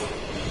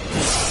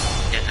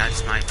 Yeah,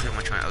 that's pretty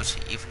much my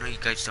OC. Even though you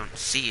guys don't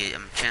see it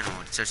on my channel,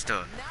 it's just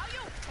a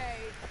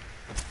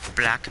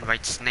black and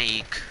white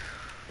snake,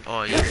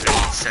 or usually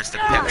it's just the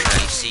picture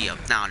that you see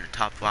up now in the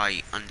top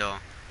right on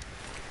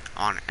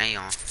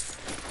AR.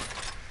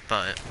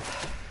 But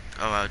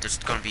oh well, there's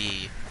gonna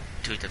be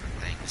two different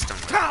things.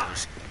 Don't worry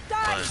about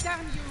those.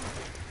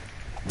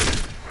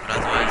 But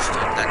otherwise,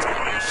 that's what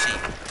we'll see.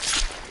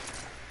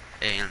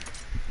 And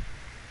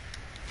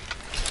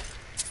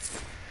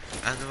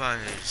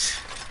otherwise,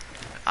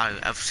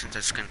 ever since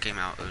that skin came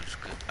out, it was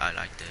good. I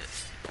liked it.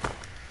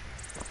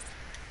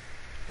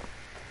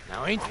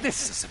 Now ain't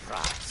this a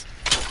surprise?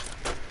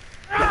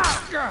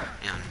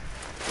 And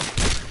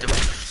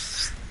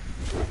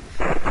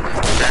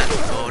that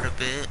forward a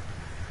bit.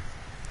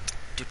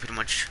 Do pretty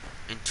much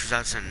in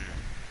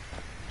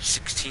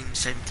 2016,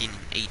 17, and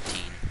 18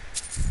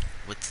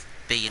 with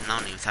being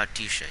only without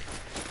TeeShay.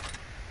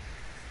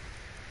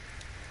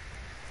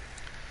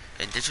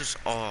 And this was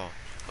all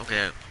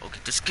okay.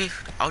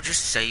 I'll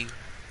just say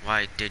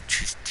why I did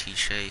choose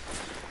TeeShay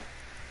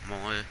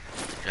more than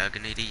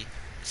Dragon 80.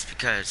 It's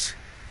because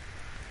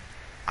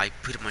I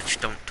pretty much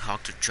don't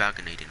talk to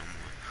Dragon 80 no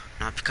more.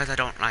 Not because I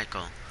don't like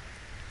her,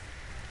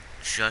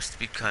 just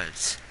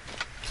because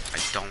I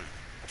don't.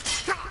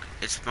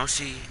 It's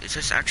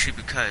just actually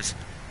because,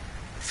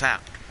 in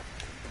fact,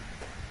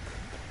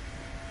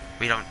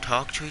 we don't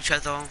talk to each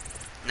other,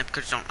 not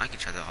because we don't like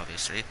each other,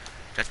 obviously,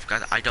 just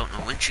because I don't know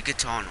when she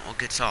gets on or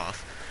gets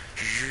off.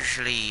 She's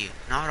usually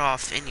not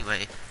off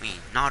anyway,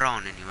 not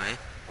on anyway,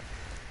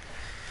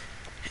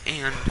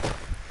 and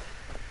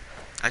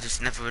I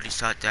just never really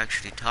started to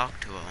actually talk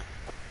to her.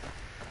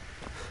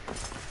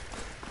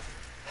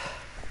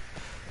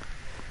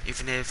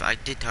 Even if I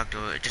did talk to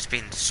her, it just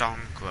been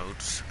song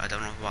quotes. I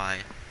don't know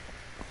why.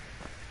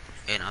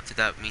 And after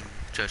that,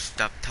 just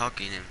stopped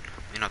talking and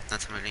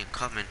nothing really in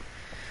common.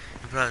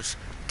 And plus,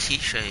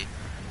 TeeShay,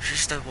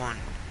 she's the one.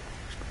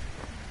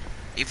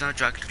 Even though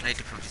Dragon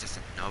Lady probably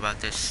doesn't know about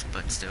this,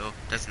 but still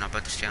doesn't know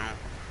about this channel.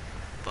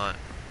 But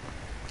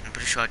I'm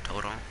pretty sure I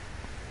told her.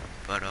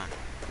 But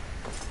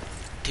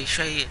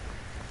TeeShay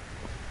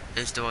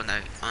is the one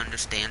that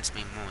understands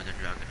me more than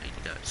Dragon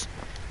Lady does.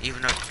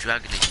 Even though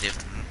Dragon Lady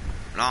lived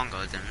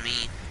longer than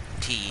me,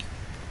 T.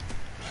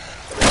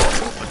 Me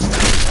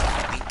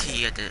and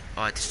T are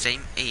at the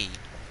same age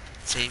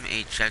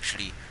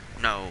actually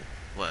know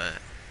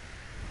what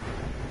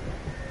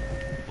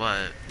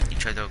what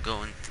each other are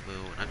going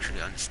through and actually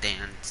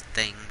understand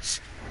things.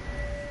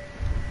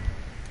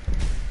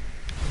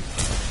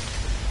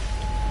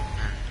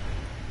 And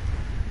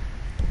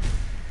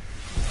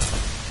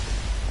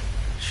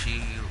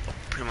she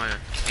pretty much,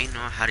 we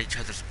know, had each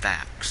other's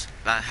backs,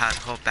 but had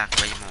her back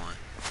way more.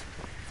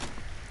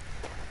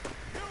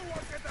 You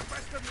won't get the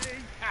best of me!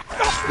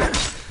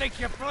 Think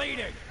you're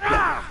bleeding?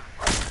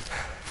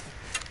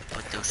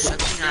 But there's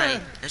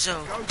something there's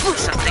some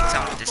things I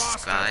want to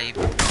describe,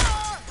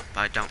 but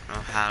I don't know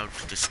how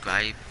to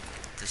describe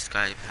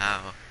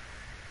how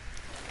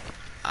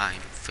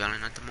I'm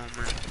feeling at the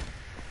moment.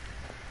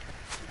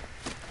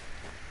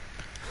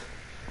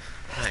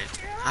 Like,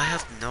 I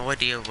have no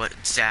idea what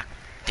exact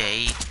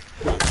day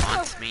or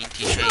month me and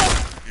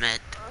TeeShay met,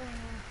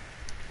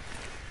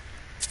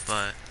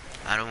 but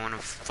I don't want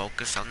to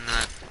focus on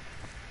that.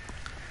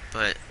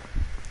 But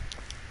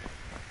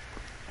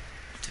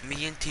to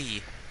me and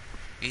T,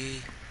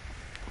 we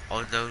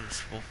are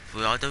those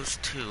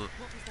two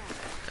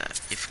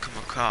that if you come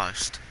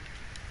across,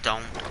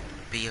 don't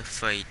be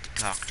afraid to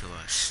talk to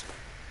us.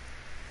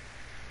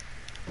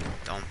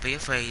 Don't be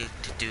afraid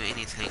to do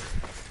anything.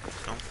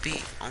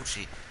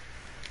 Honestly,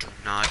 do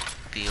not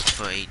be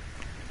afraid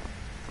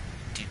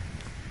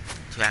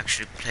to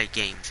actually play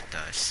games with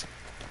us.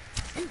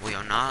 We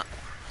are not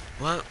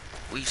what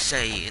we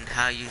say and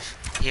how you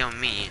hear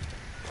me.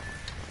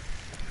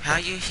 How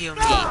you hear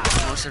me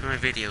in most of my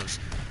videos,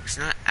 it's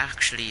not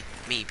actually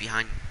me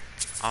behind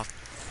off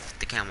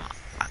the camera.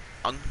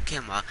 On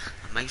camera,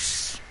 I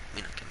might,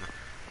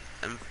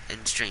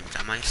 in streams,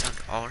 I might sound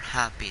all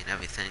happy and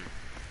everything.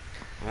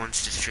 But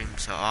once the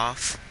streams are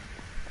off,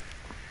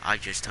 I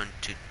just turn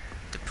to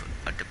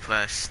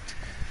depressed.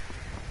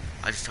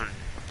 I just turn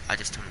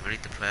really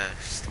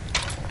depressed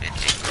and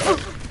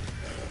angry.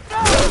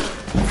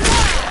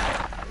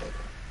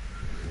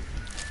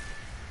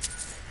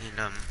 And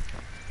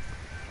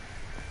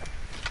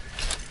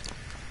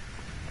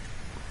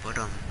but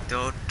there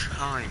are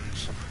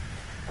times,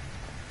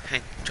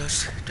 and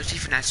just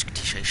even ask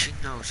TeeShay, she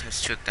knows how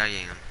strict I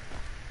am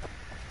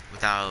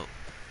without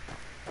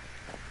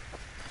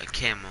a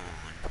camera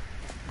on.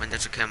 When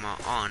there's a camera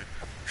on,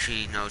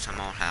 she knows I'm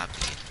all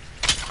happy.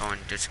 Or when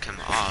there's a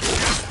camera off,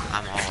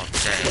 I'm all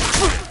upset.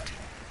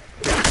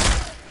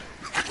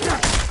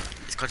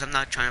 It's because I'm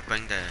not trying to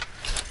bring the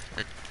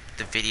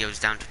videos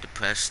down to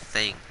depressed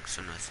things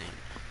or nothing.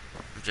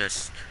 I'm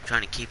just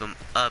trying to keep them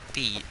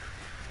upbeat.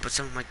 But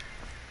some of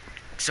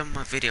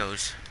my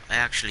videos are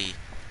actually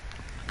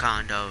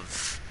kind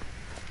of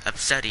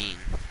upsetting.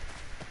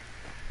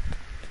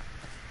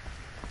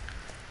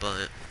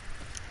 But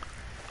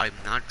I'm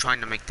not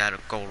trying to make that a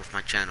goal of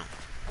my channel.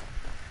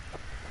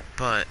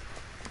 But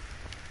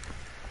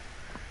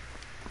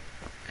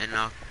and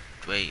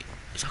wait,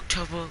 is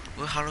October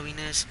where Halloween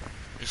is?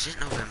 Is it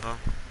November?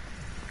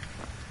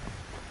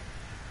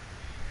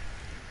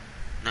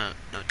 No,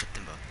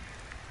 September.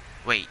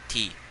 Wait,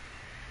 T.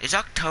 Is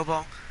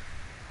October?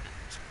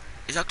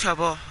 Is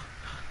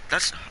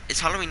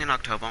Halloween in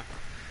October?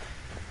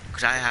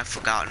 Because I have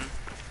forgotten.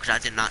 Because I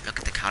did not look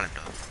at the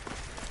calendar.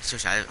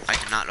 Seriously, I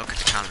did not look at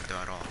the calendar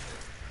at all.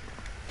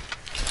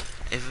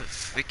 If it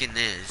freaking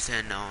is,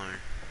 then on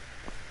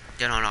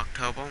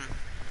October,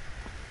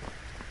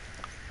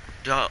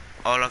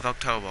 all of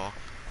October,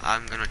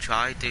 I'm gonna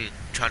try to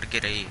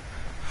get at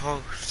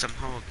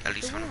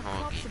least one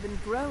crops hoagie. have been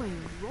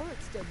growing.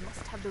 Rorikstead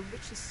must have the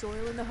richest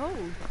soil in the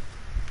hold.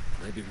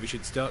 Maybe we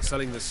should start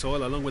selling the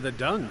soil along with the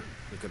dung.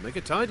 We could make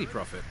a tidy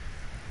profit.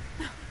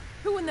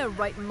 Who in their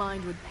right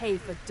mind would pay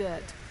for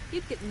dirt?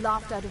 You'd get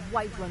laughed out of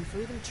Whiterun for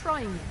even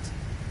trying it.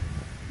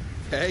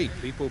 Hey,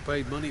 people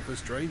paid money for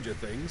stranger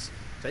things.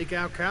 Take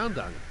our cow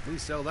dung. We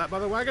sell that by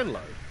the wagon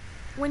load.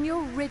 When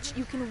you're rich,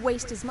 you can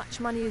waste as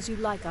much money as you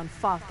like on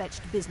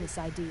far-fetched business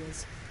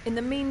ideas. In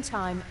the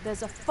meantime,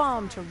 there's a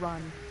farm to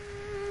run.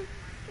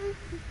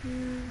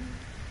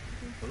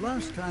 The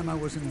last time I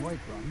was in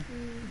Whiterun,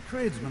 the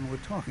tradesmen were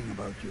talking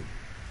about you.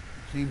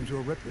 It seems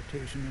your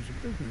reputation as a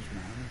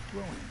businessman is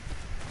growing.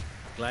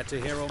 Glad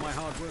to hear all my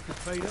hard work has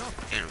paid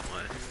off.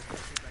 Anyway,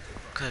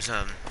 because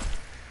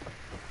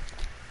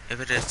if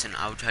it isn't,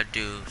 I would try to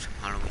do some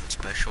Halloween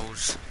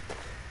specials.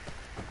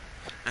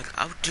 Like,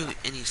 I would do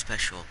any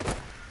special.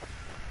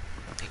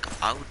 Like,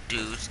 I would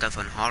do stuff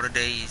on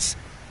holidays,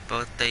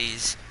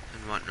 birthdays,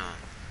 and whatnot.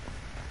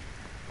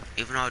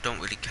 Even though I don't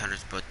really count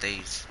as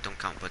birthdays, don't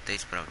count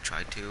birthdays, but I'll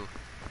try to.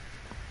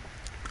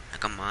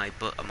 Like on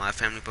my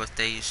family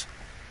birthdays,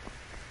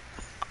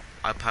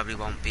 I probably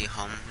won't be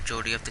home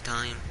majority of the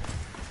time.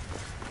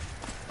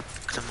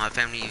 Because on my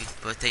family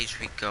birthdays,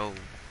 we go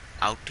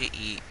out to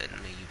eat and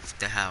leave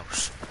the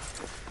house.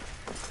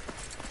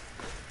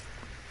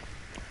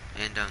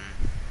 And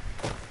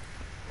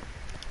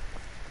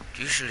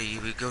usually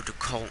we go to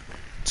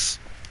Colton's.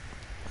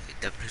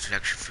 That place is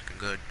actually freaking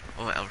good.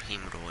 Or El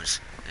Jimador's.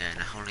 And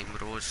El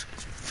Jimador's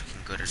is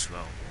freaking good as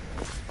well.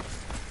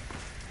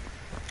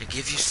 They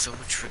give you so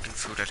much freaking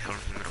food at El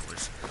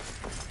Jimador's.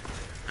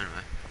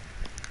 Anyway.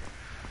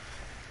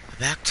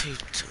 Back to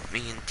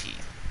me and T.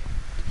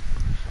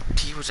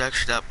 T he was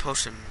actually that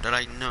person that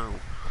I know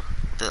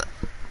that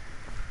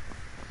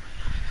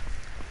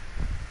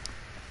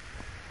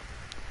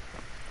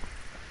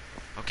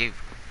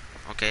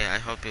okay, I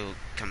hope you'll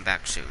come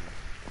back soon.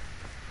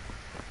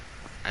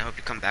 I hope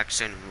you come back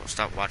soon and we'll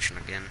start watching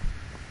again.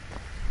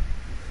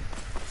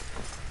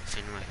 So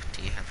anyway,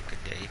 do you have a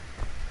good day?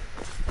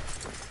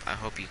 I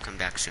hope you come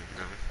back soon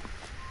though.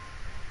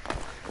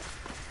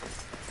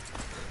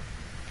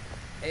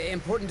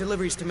 Important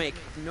deliveries to make.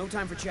 No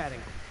time for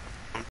chatting.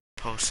 One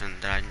person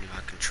that I knew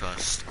I can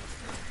trust.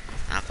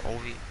 And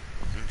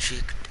she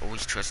could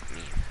always trust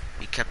me.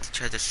 We kept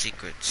each other's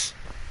secrets.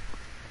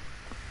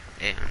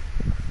 And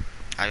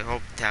I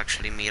hope to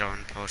actually meet her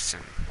in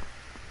person.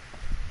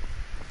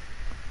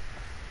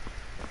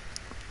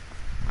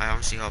 I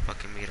honestly hope I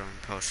can meet her in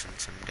person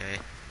someday.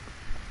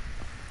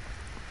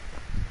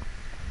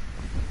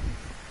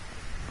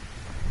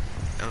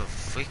 Oh,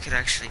 if we could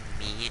actually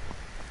meet,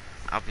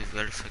 I'll be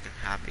really freaking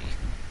happy.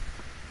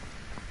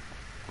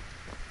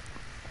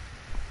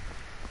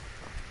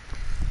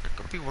 I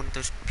could be one of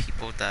those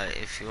people that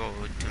if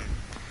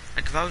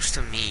I was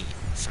to meet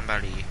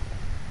somebody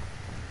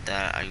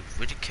that I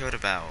really cared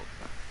about,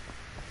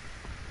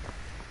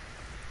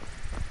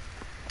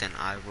 then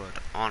I would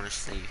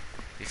honestly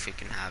be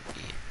freaking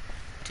happy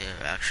to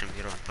actually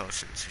meet her in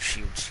person, so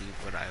she would see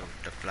what I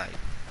would look like.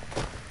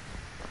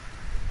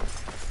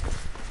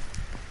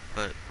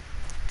 But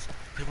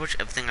pretty much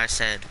everything I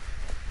said,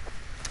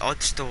 all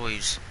the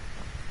stories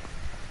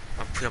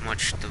are pretty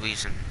much the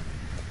reason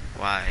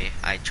why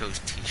I chose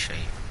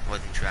TeeShay more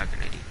than Dragon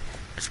Lady.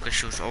 That's because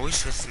she was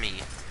always with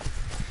me,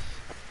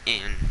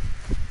 and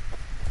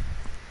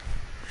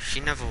she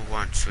never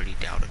once really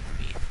doubted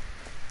me.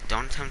 The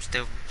only times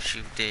that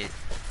she did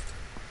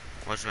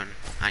was when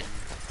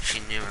she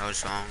knew I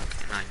was wrong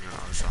and I knew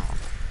I was wrong.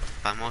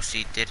 But I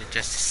mostly did it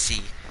just to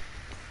see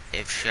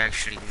if she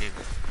actually knew.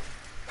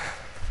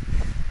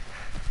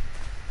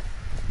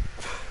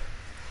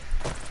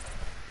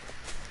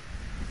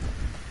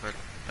 But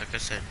like I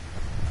said,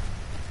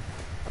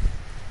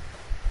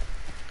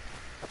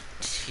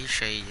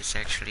 TeeShay is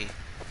actually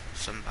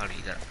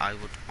somebody that I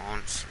would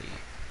honestly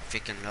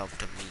freaking love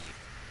to meet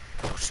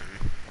in person.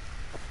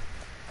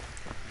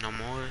 No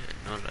more,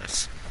 no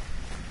less.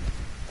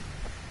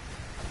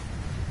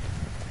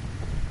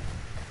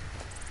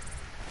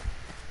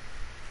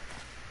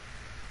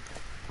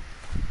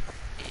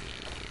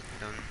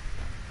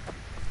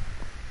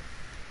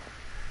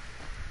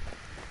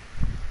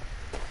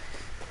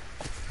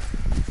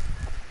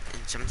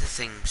 And some of the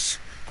things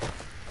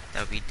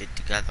that we did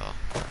together,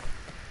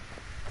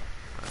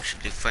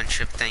 actually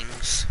friendship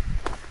things,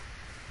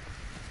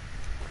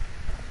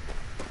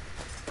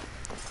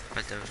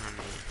 but there was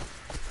only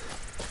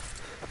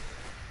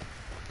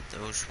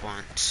those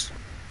once.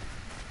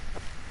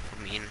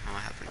 Me and her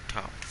haven't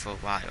talked for a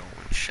while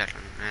when she had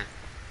on that.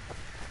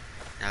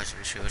 That was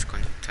when she was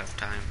going through tough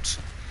times.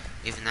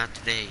 Even now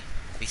today,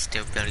 we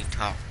still barely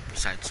talk,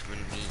 besides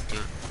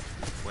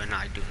when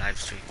I do live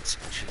streams,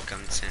 and she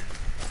comes in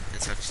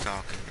and starts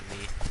talking to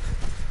me.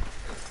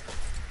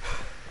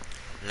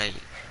 Like,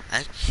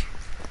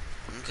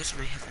 you guys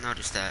may have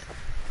noticed that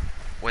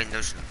when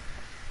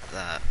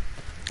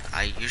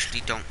I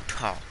usually don't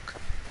talk,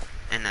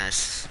 and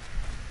as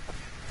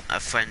a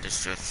friend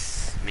is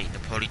with me in the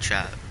party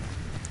chat,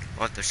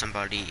 or if there's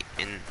somebody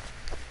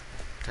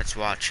that's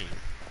watching,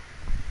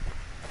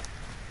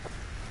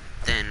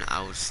 then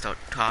I will start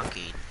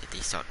talking if they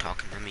start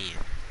talking to me.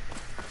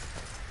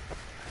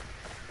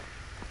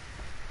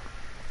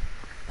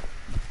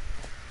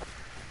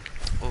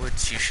 Or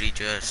it's usually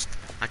just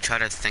I try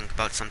to think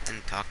about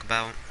something to talk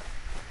about,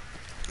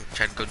 and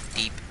try to go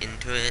deep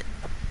into it,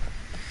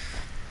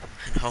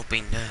 and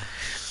hoping to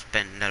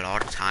spend a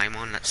lot of time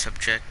on that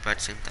subject, but at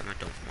the same time I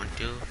don't want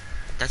to.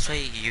 That's why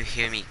you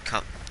hear me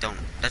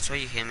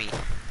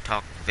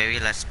talk very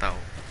less about.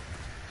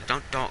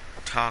 Don't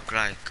talk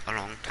like a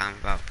long time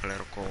about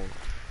political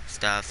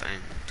stuff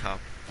and talk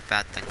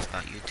bad things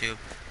about YouTube,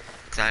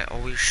 because I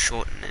always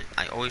shorten it.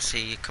 I always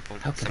say a couple.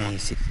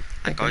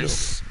 I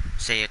always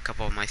say a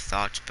couple of my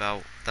thoughts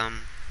about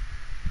them,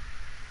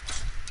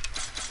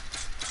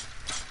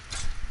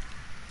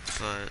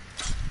 but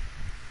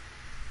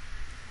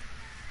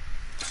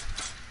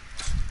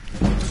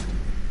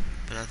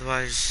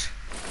otherwise,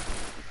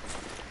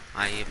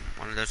 I am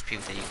one of those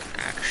people that you can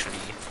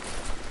actually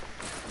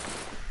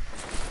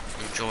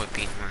enjoy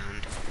being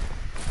around.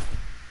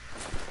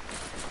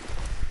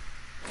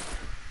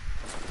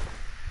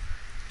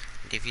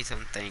 And if you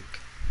don't think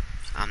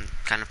I'm the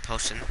kind of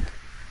person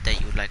that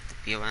you'd like to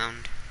be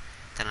around,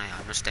 then I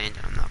understand,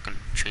 and I'm not going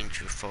to change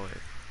you for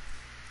it.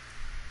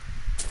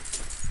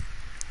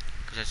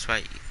 Because that's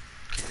right,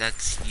 because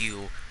that's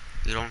you.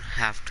 You don't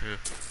have to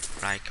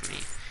like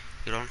me.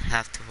 You don't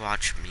have to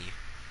watch me.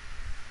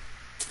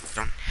 You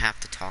don't have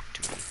to talk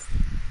to me.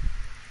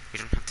 You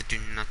don't have to do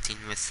nothing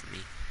with me.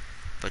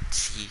 But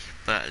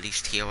at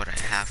least hear what I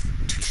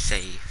have to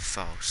say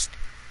first.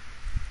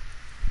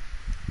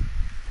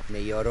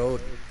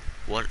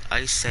 What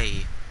I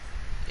say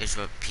is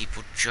what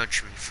people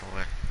judge me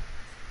for.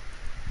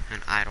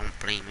 and I don't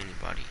blame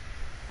anybody.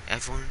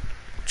 Everyone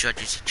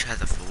judges each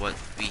other for what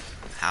we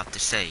have to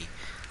say.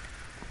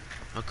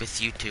 Like with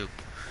YouTube.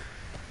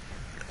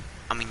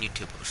 I mean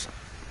YouTubers.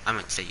 I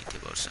meant to say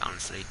YouTubers,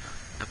 honestly.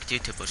 Like with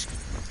YouTubers,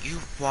 you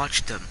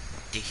watch them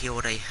to hear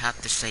what they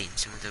have to say in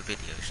some of their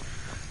videos.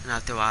 And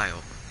after a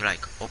while, you're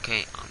like,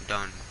 okay, I'm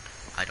done.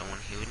 I don't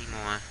want to hear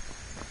anymore.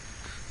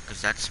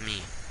 Because that's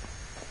me.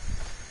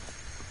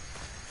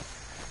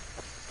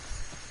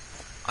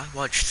 I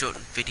watch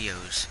certain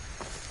videos.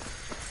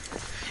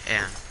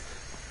 And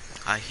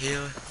I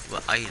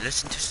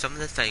listen to some of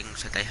the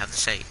things that they have to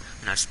say.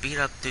 And I speed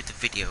up through the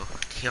video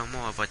to hear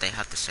more of what they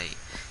have to say.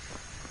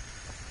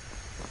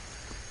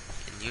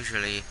 And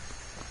usually,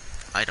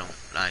 I don't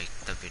like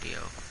the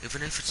video.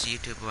 Even if it's a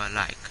YouTuber I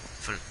like.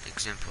 For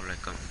example,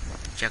 like,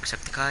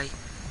 Jacksepticeye.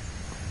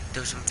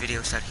 There were some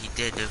videos that he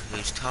did of he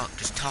was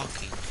just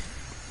talking.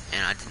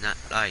 And I did not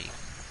like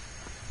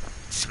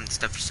some of the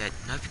stuff he said.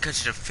 Not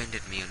because it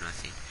offended me or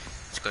nothing.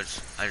 It's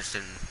because I just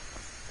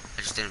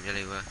didn't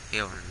really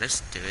hear and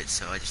listen to it,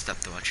 so I just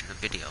stopped watching the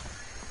video.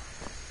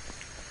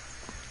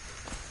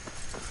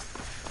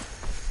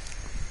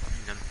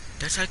 And,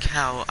 that's like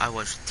how I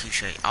was with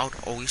TeeShay. I would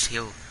always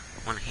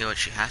want to hear what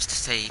she has to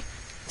say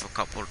for a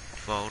couple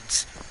of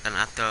words. Then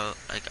after,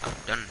 like, I'm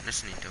done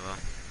listening to her.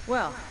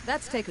 Well,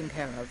 that's taken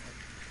care of.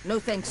 No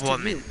thanks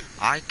Woman, to you.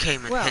 I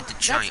came and hit the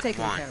giant that's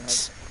taken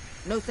once. care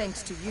of. No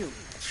thanks to you.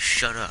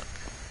 Shut up.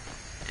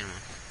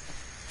 Anyway,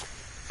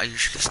 I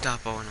usually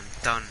stop her when I'm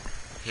done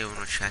hearing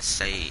what she has to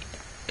say,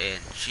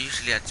 and she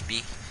usually lets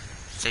me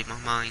say my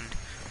mind,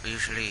 but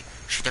usually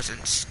she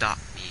doesn't stop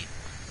me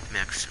from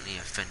accidentally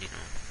offending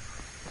her.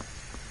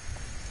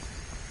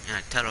 And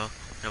I tell her,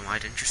 then why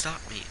didn't you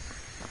stop me?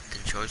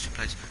 Then she always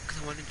replies,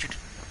 because I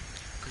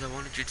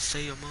wanted you to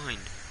say your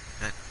mind.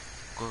 Like,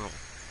 girl,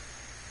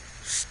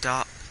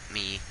 stop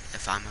me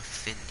if I'm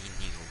offending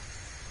you.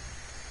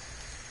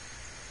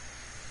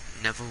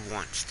 Never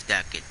once did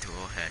that get through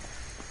her head.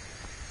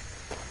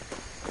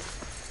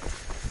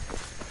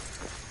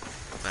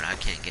 But I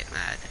can't get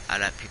mad. I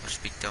let people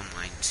speak their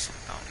minds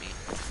about me.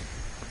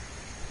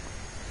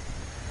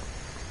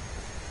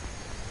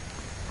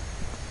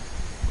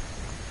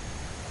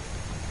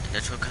 And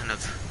that's what kind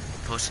of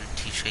person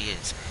TeeShay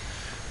is.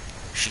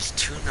 She's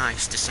too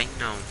nice to say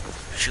no.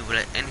 She will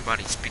let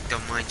anybody speak their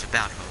minds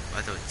about her,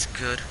 whether it's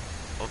good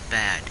or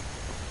bad.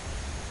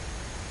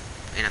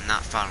 And I'm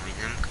not following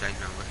him because I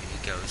know where he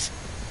goes.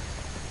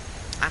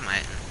 I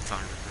might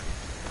follow him.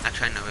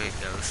 Actually, I know where he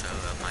goes, so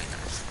I might not.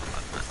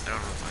 I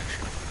don't know if I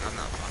should. I'm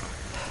not following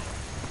him.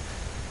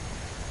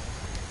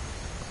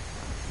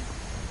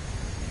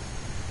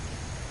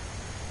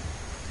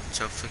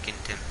 So freaking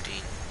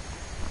tempting.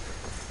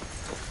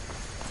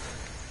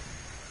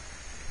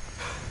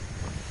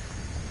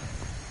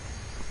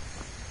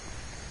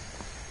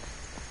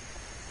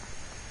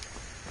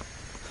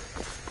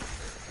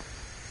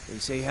 They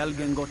say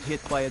Helgen got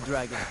hit by a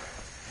dragon.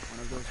 One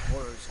of those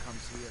horrors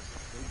comes here.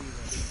 They'll be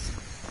ready.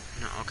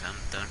 No, okay, I'm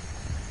done.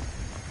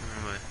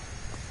 Anyway.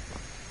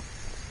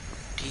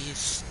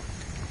 He's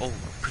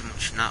pretty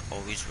much not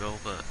always real,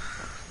 but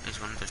he's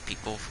one of those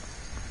people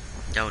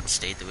that would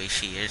stay the way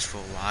she is for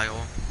a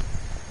while.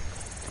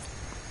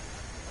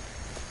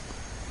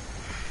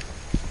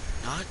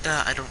 Not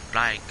that I don't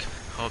like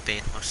her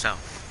being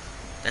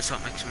herself. That's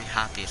what makes me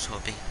happy, is her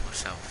being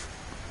herself.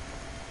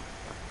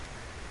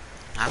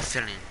 I have a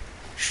feeling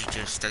she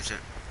just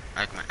doesn't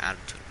like my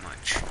attitude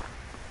much.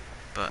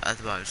 But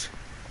otherwise,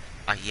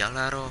 I yell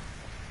at her,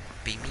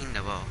 be mean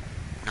to her,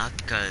 not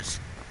because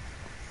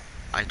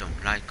I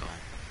don't like her.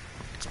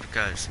 It's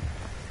because,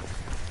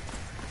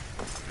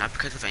 not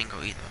because of anger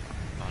either,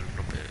 a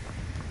little bit.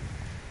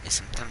 It's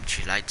sometimes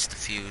she lights the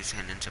fuse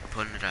and ends up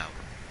putting it out.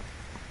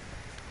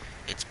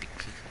 It's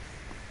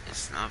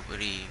not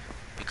really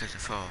because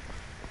of her.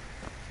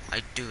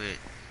 I do it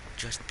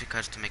just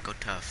because to make her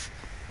tough.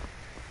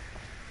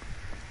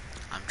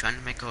 I'm trying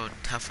to make her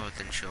tougher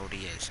than she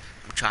already is.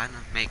 I'm trying to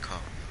make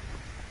her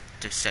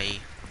to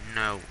say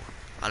no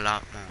a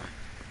lot more.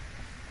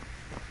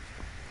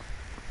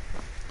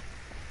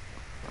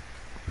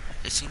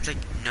 It seems like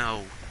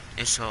no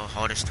is her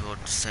hardest word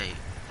to say.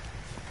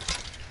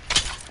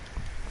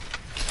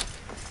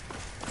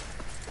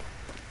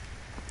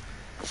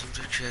 It seems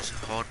like she has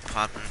a hard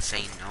problem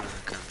saying no when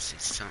it comes to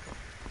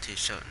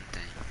certain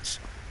things.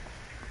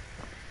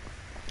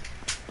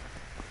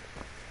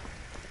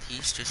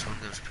 He's just one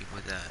of those people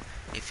that,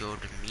 if you're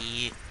to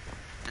me,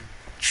 then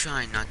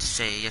try not to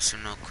say a yes or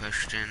no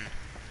question.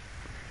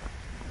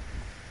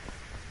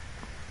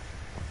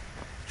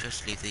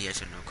 Just leave the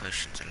yes or no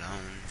questions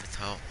alone with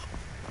her.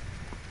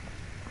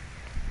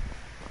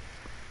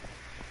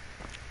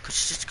 Cause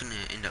it's just gonna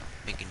end up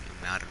making you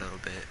mad a little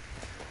bit.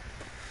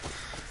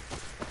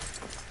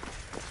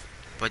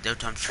 But there are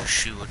times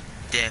she would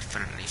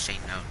definitely say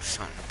no to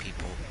certain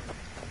people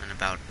and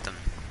about them.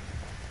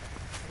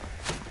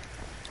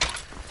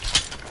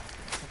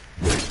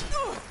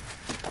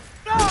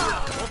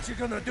 What you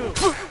gonna do?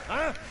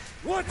 Huh?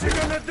 What you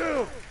gonna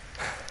do?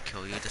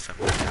 Kill you, that's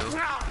what I'm gonna do.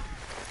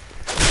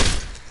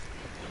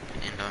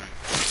 And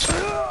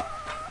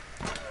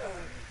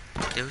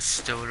There's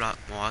still a lot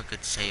more I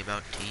could say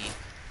about T,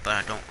 but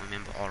I don't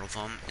remember all of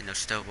them, and there's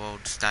still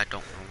words that I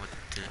don't know what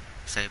to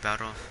say about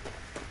her.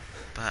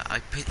 But I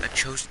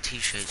chose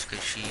TeeShay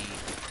because she...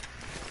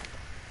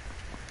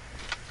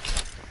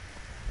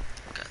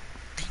 God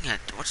dang it,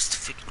 what's the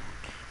freaking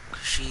word?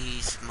 Because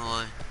she's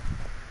more...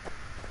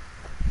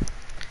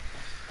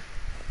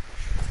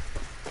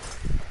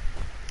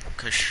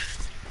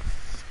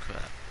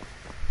 Crap.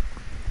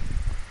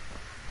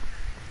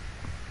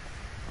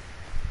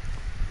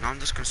 Now I'm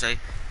just gonna say,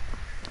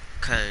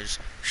 cause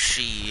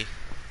she...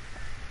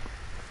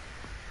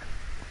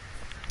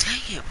 Dang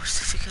it, what's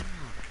the freaking word?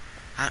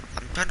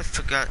 I'm trying to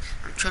figure out,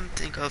 I'm trying to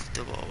think of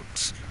the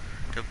words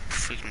to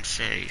freaking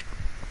say.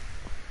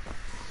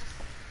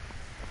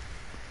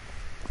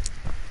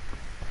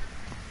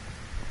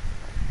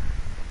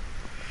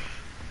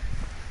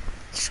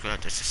 Just gonna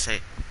just to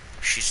say,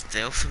 she's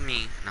there for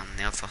me, and I'm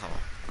there for her.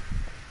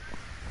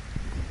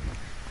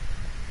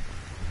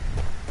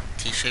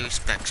 TeeShay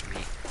respects me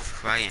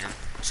for who I am,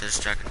 says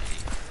Dragon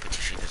Lady, but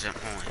TeeShay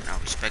doesn't want it, and I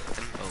respect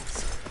them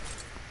both.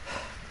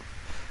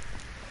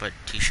 But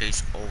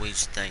TeeShay's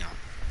always there.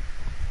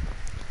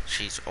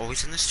 She's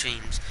always in the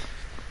streams.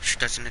 She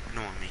doesn't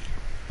ignore me.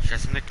 She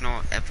doesn't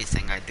ignore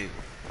everything I do.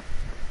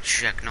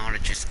 She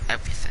acknowledges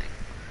everything.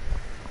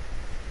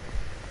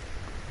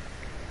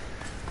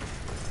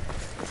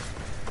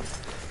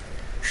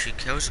 She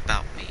cares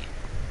about me,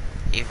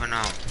 even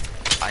though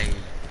I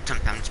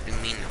sometimes be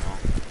mean to her.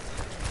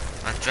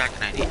 Like Dragon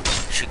Lady,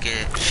 she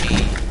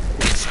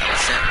gets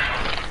upset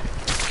with me.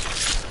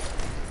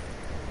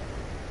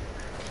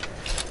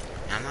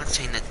 And I'm not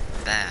saying that's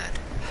bad,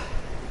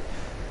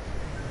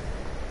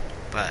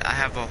 but I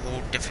have a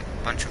whole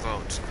different bunch of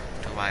votes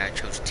to why I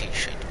chose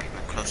TeeShay to be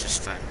my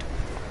closest friend.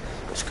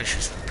 It's because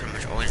she's pretty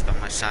much always by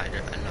my side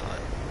a lot.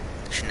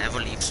 She never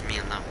leaves me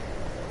alone.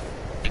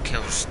 She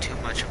cares too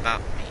much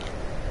about me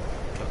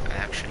to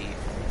actually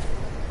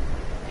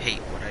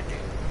hate what I do.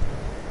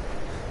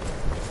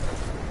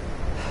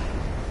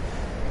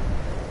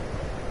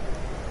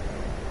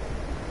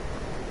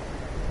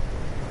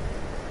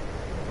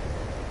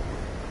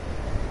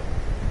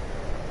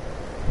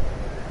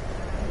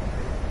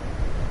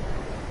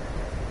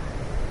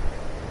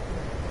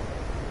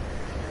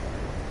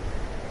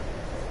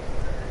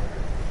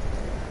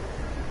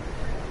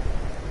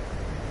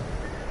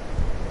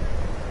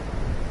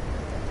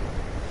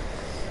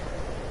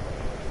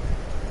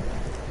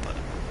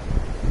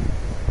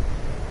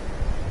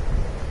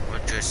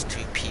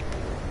 Two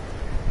people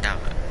that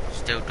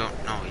still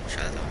don't know each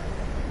other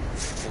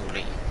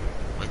fully.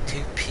 We're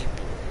two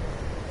people,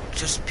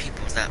 just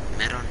people that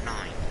met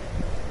online,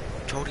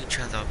 told each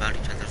other about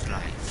each other's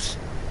lives.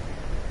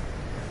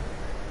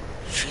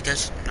 She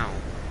doesn't know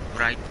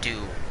what I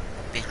do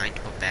behind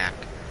her back,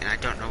 and I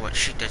don't know what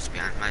she does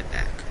behind my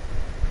back.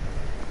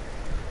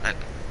 Like,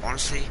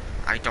 honestly,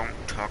 I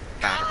don't talk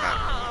bad about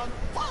her.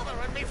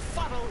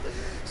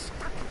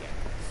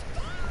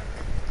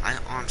 I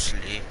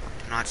honestly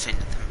not saying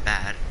nothing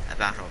bad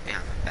about her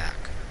behind my back.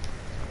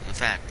 In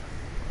fact,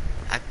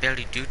 I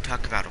barely do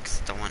talk about her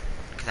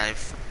because I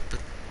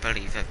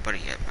believe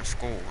everybody at my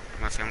school,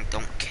 my family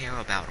don't care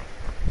about her.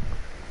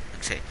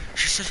 Like say,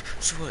 she's just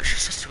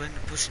a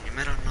random person you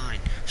met online.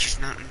 She's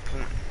not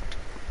important.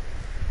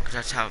 Because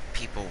that's how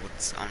people would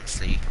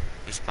honestly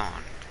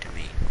respond to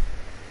me.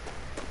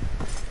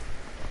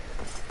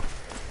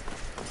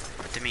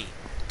 But to me,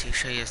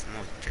 TeeShay is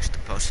more than just a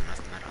person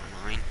I've met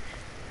online.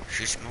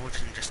 She's more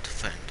than just a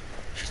friend.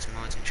 She's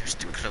more than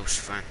just a close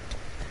friend.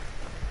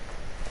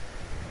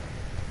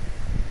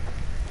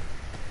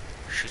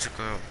 She's a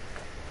girl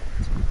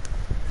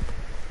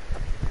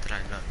that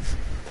I love.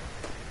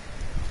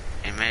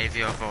 And many of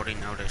you have already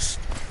noticed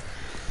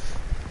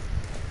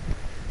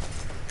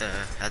the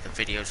other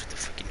videos with the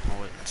freaking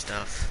hornet and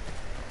stuff.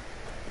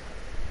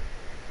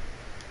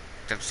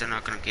 I'm still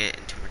not gonna get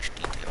into much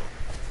detail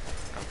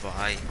of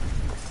why,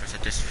 because I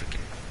just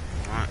freaking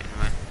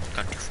anyway,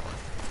 got too far.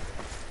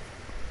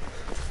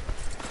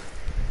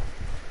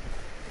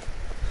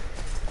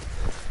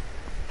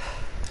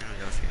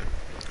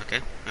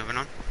 Okay, moving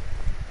on.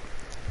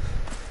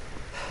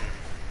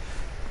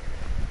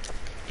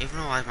 Even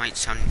though I might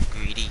sound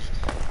greedy,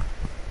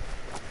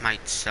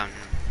 might sound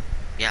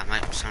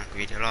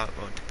greedy a lot,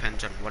 but it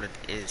depends on what it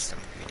is I'm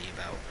greedy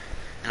about.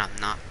 And I'm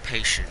not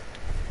patient.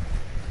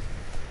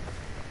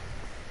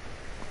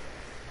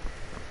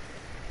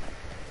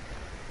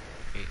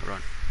 Wait,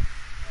 run.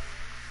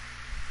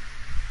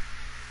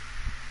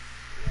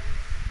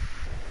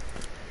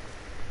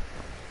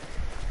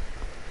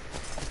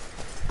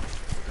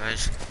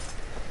 Guys,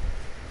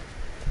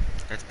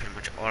 that's pretty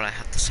much all I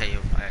have to say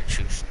of why I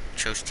chose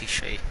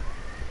TeeShay.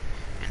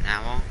 And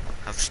now I'll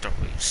have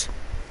stories.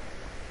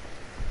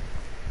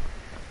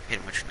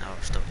 Pretty much now I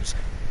have stories.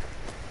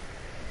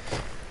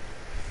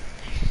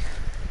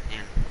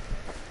 And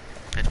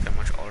that's pretty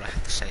much all I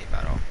have to say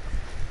about her.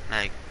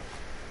 Like,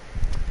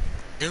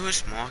 there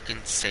was more I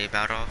can say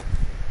about her,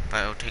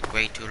 but it'll take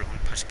way too long,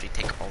 possibly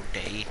take all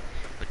day,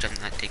 which I'm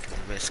not taking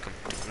the risk of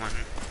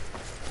doing.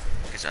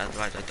 because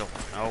otherwise I don't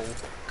know,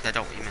 because I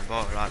don't remember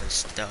a lot of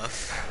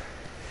stuff.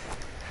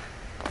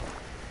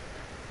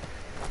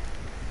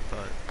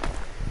 But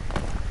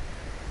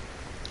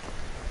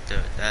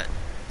there,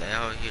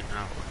 you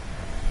know,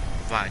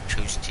 why I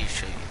chose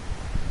TeeShay.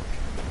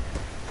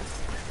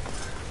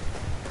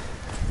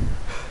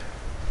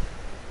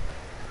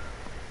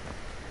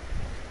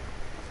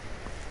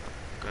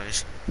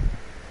 Guys,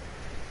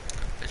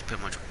 that's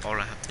pretty much all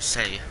I have to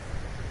say.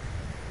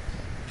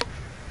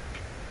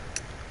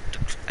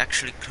 To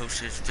actually close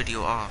this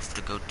video off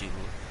to go do,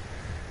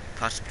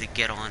 possibly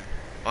get on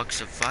Ark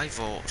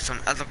Survival or some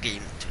other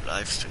game to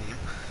live stream.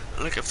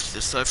 Like if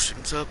this live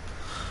stream's up,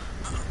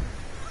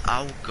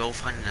 I'll go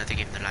find another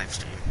game to live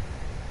stream.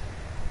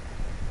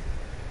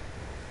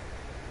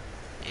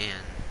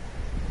 And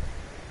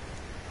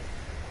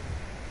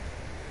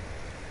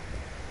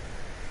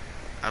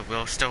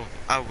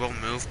I will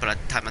move, but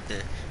at the time at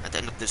the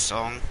end of this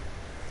song,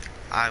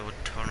 I would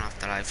turn off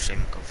the live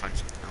stream and go find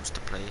something else to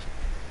play.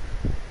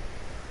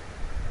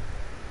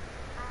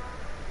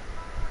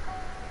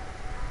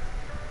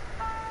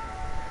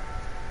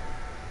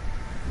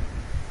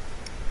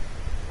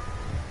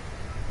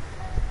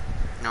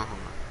 No,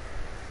 hold on.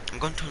 I'm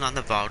going to turn on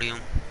the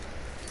volume.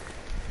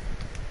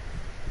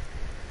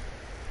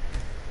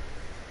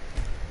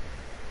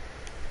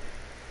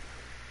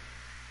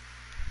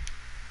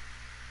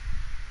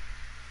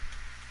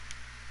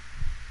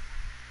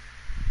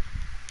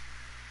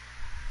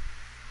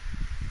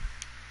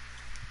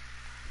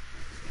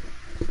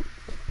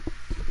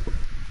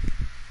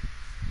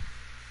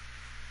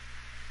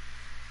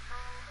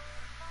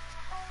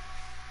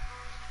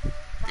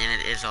 And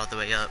it is all the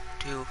way up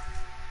too.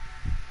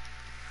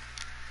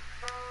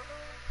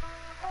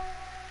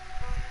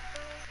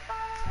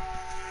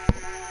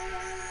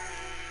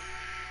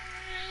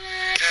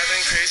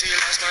 Crazy,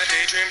 lost my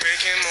daydream,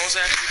 breaking molds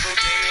that people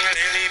gave me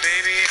lately,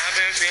 baby. I've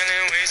been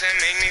feeling ways that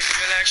make me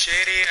feel like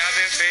shady. I've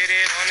been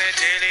faded on the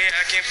daily.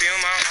 I can feel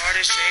my heart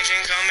is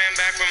changing, coming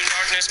back from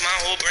darkness. My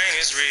whole brain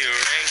is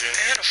rearranging,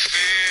 and I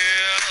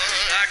feel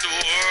like the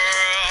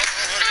world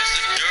is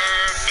the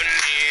dirt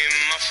beneath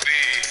my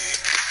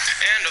feet.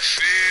 And I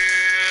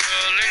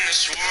feel in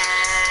this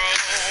world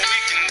we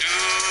can do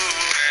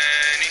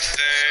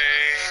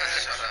anything.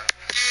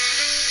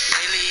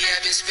 Lately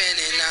I've been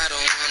spinning, I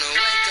don't wanna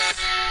wake up.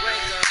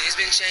 Things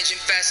been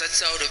changing fast, I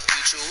told the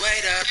future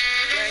wait up.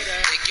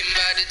 Thinking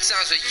about the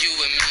times where you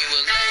and me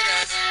were later.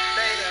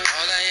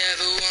 All I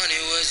ever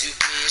wanted was you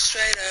being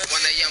straight up. One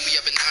day young, we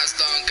up in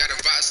Oslo, gotta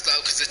ride slow,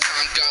 cause the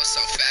time goes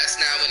so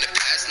fast now. In the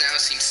past now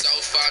seems so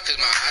far,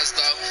 cause my eyes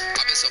low.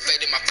 I've been so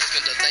faded, my friends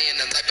been delaying,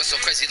 and life been so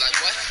crazy, like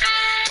what?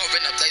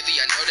 Pouring up lately,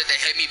 I know that they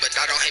hate me, but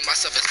I don't hate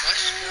myself as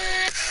much.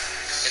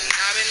 And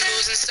I've been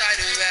losing sight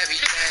of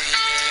everything,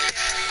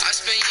 yeah. I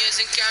spent years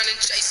in counting,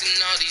 chasing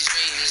all these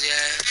dreams, yeah.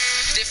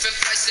 Different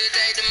price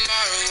today,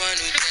 tomorrow a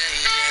new day,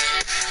 yeah.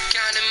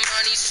 Counting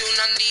money, soon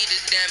I need a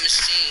damn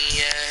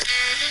machine,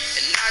 yeah.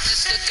 And I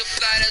just took a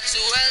flight up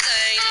to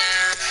LA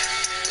now.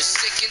 Was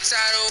sick and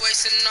tired of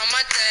wasting all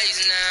my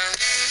days now.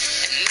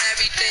 And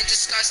everything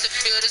just starts to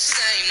feel the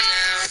same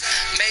now.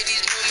 Made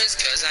these movements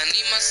cause I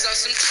need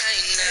myself some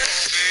change now.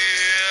 I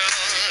feel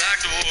like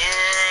the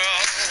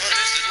world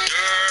is the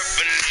dirt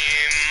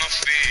beneath my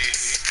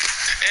feet.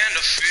 And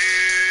I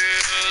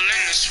feel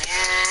in this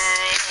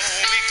world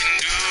we can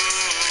do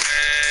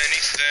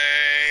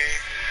anything.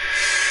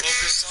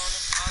 Focus on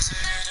the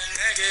positive, the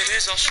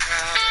negatives I'll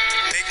shroud.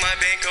 Make my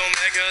bank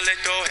omega, let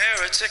go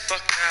heretic,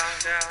 fuck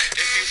now.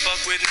 If you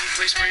fuck with me,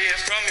 please free it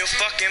from your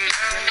fucking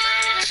mouth.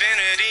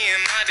 Infinity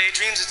in my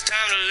daydreams, it's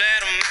time to let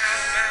them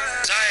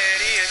out.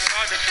 Anxiety, it's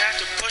hard to have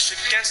to push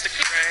against the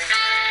grain.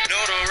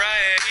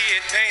 Notoriety,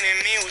 it painted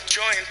me with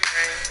joy and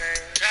pain.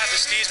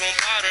 Travesties won't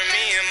bother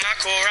me, in my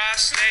core I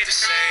stay the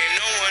same.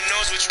 No one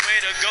knows which way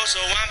to go,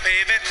 so I'm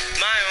paving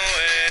my own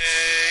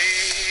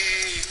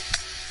way.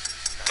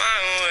 My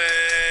own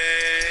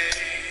way.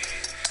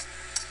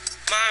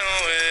 My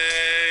own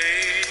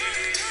way.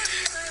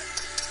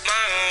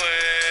 My own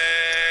way.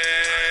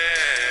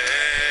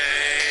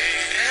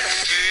 And I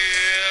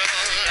feel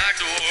like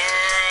the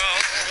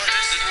world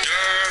is the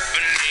dirt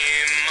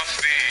beneath my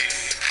feet.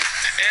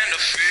 And I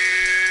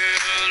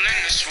feel in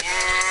this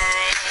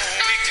world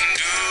we can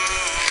do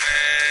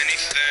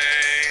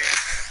anything.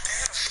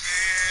 And I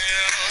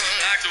feel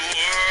like the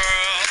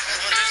world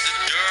is the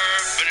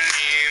dirt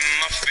beneath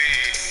my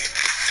feet.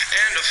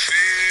 And I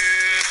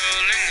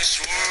feel in this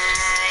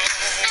world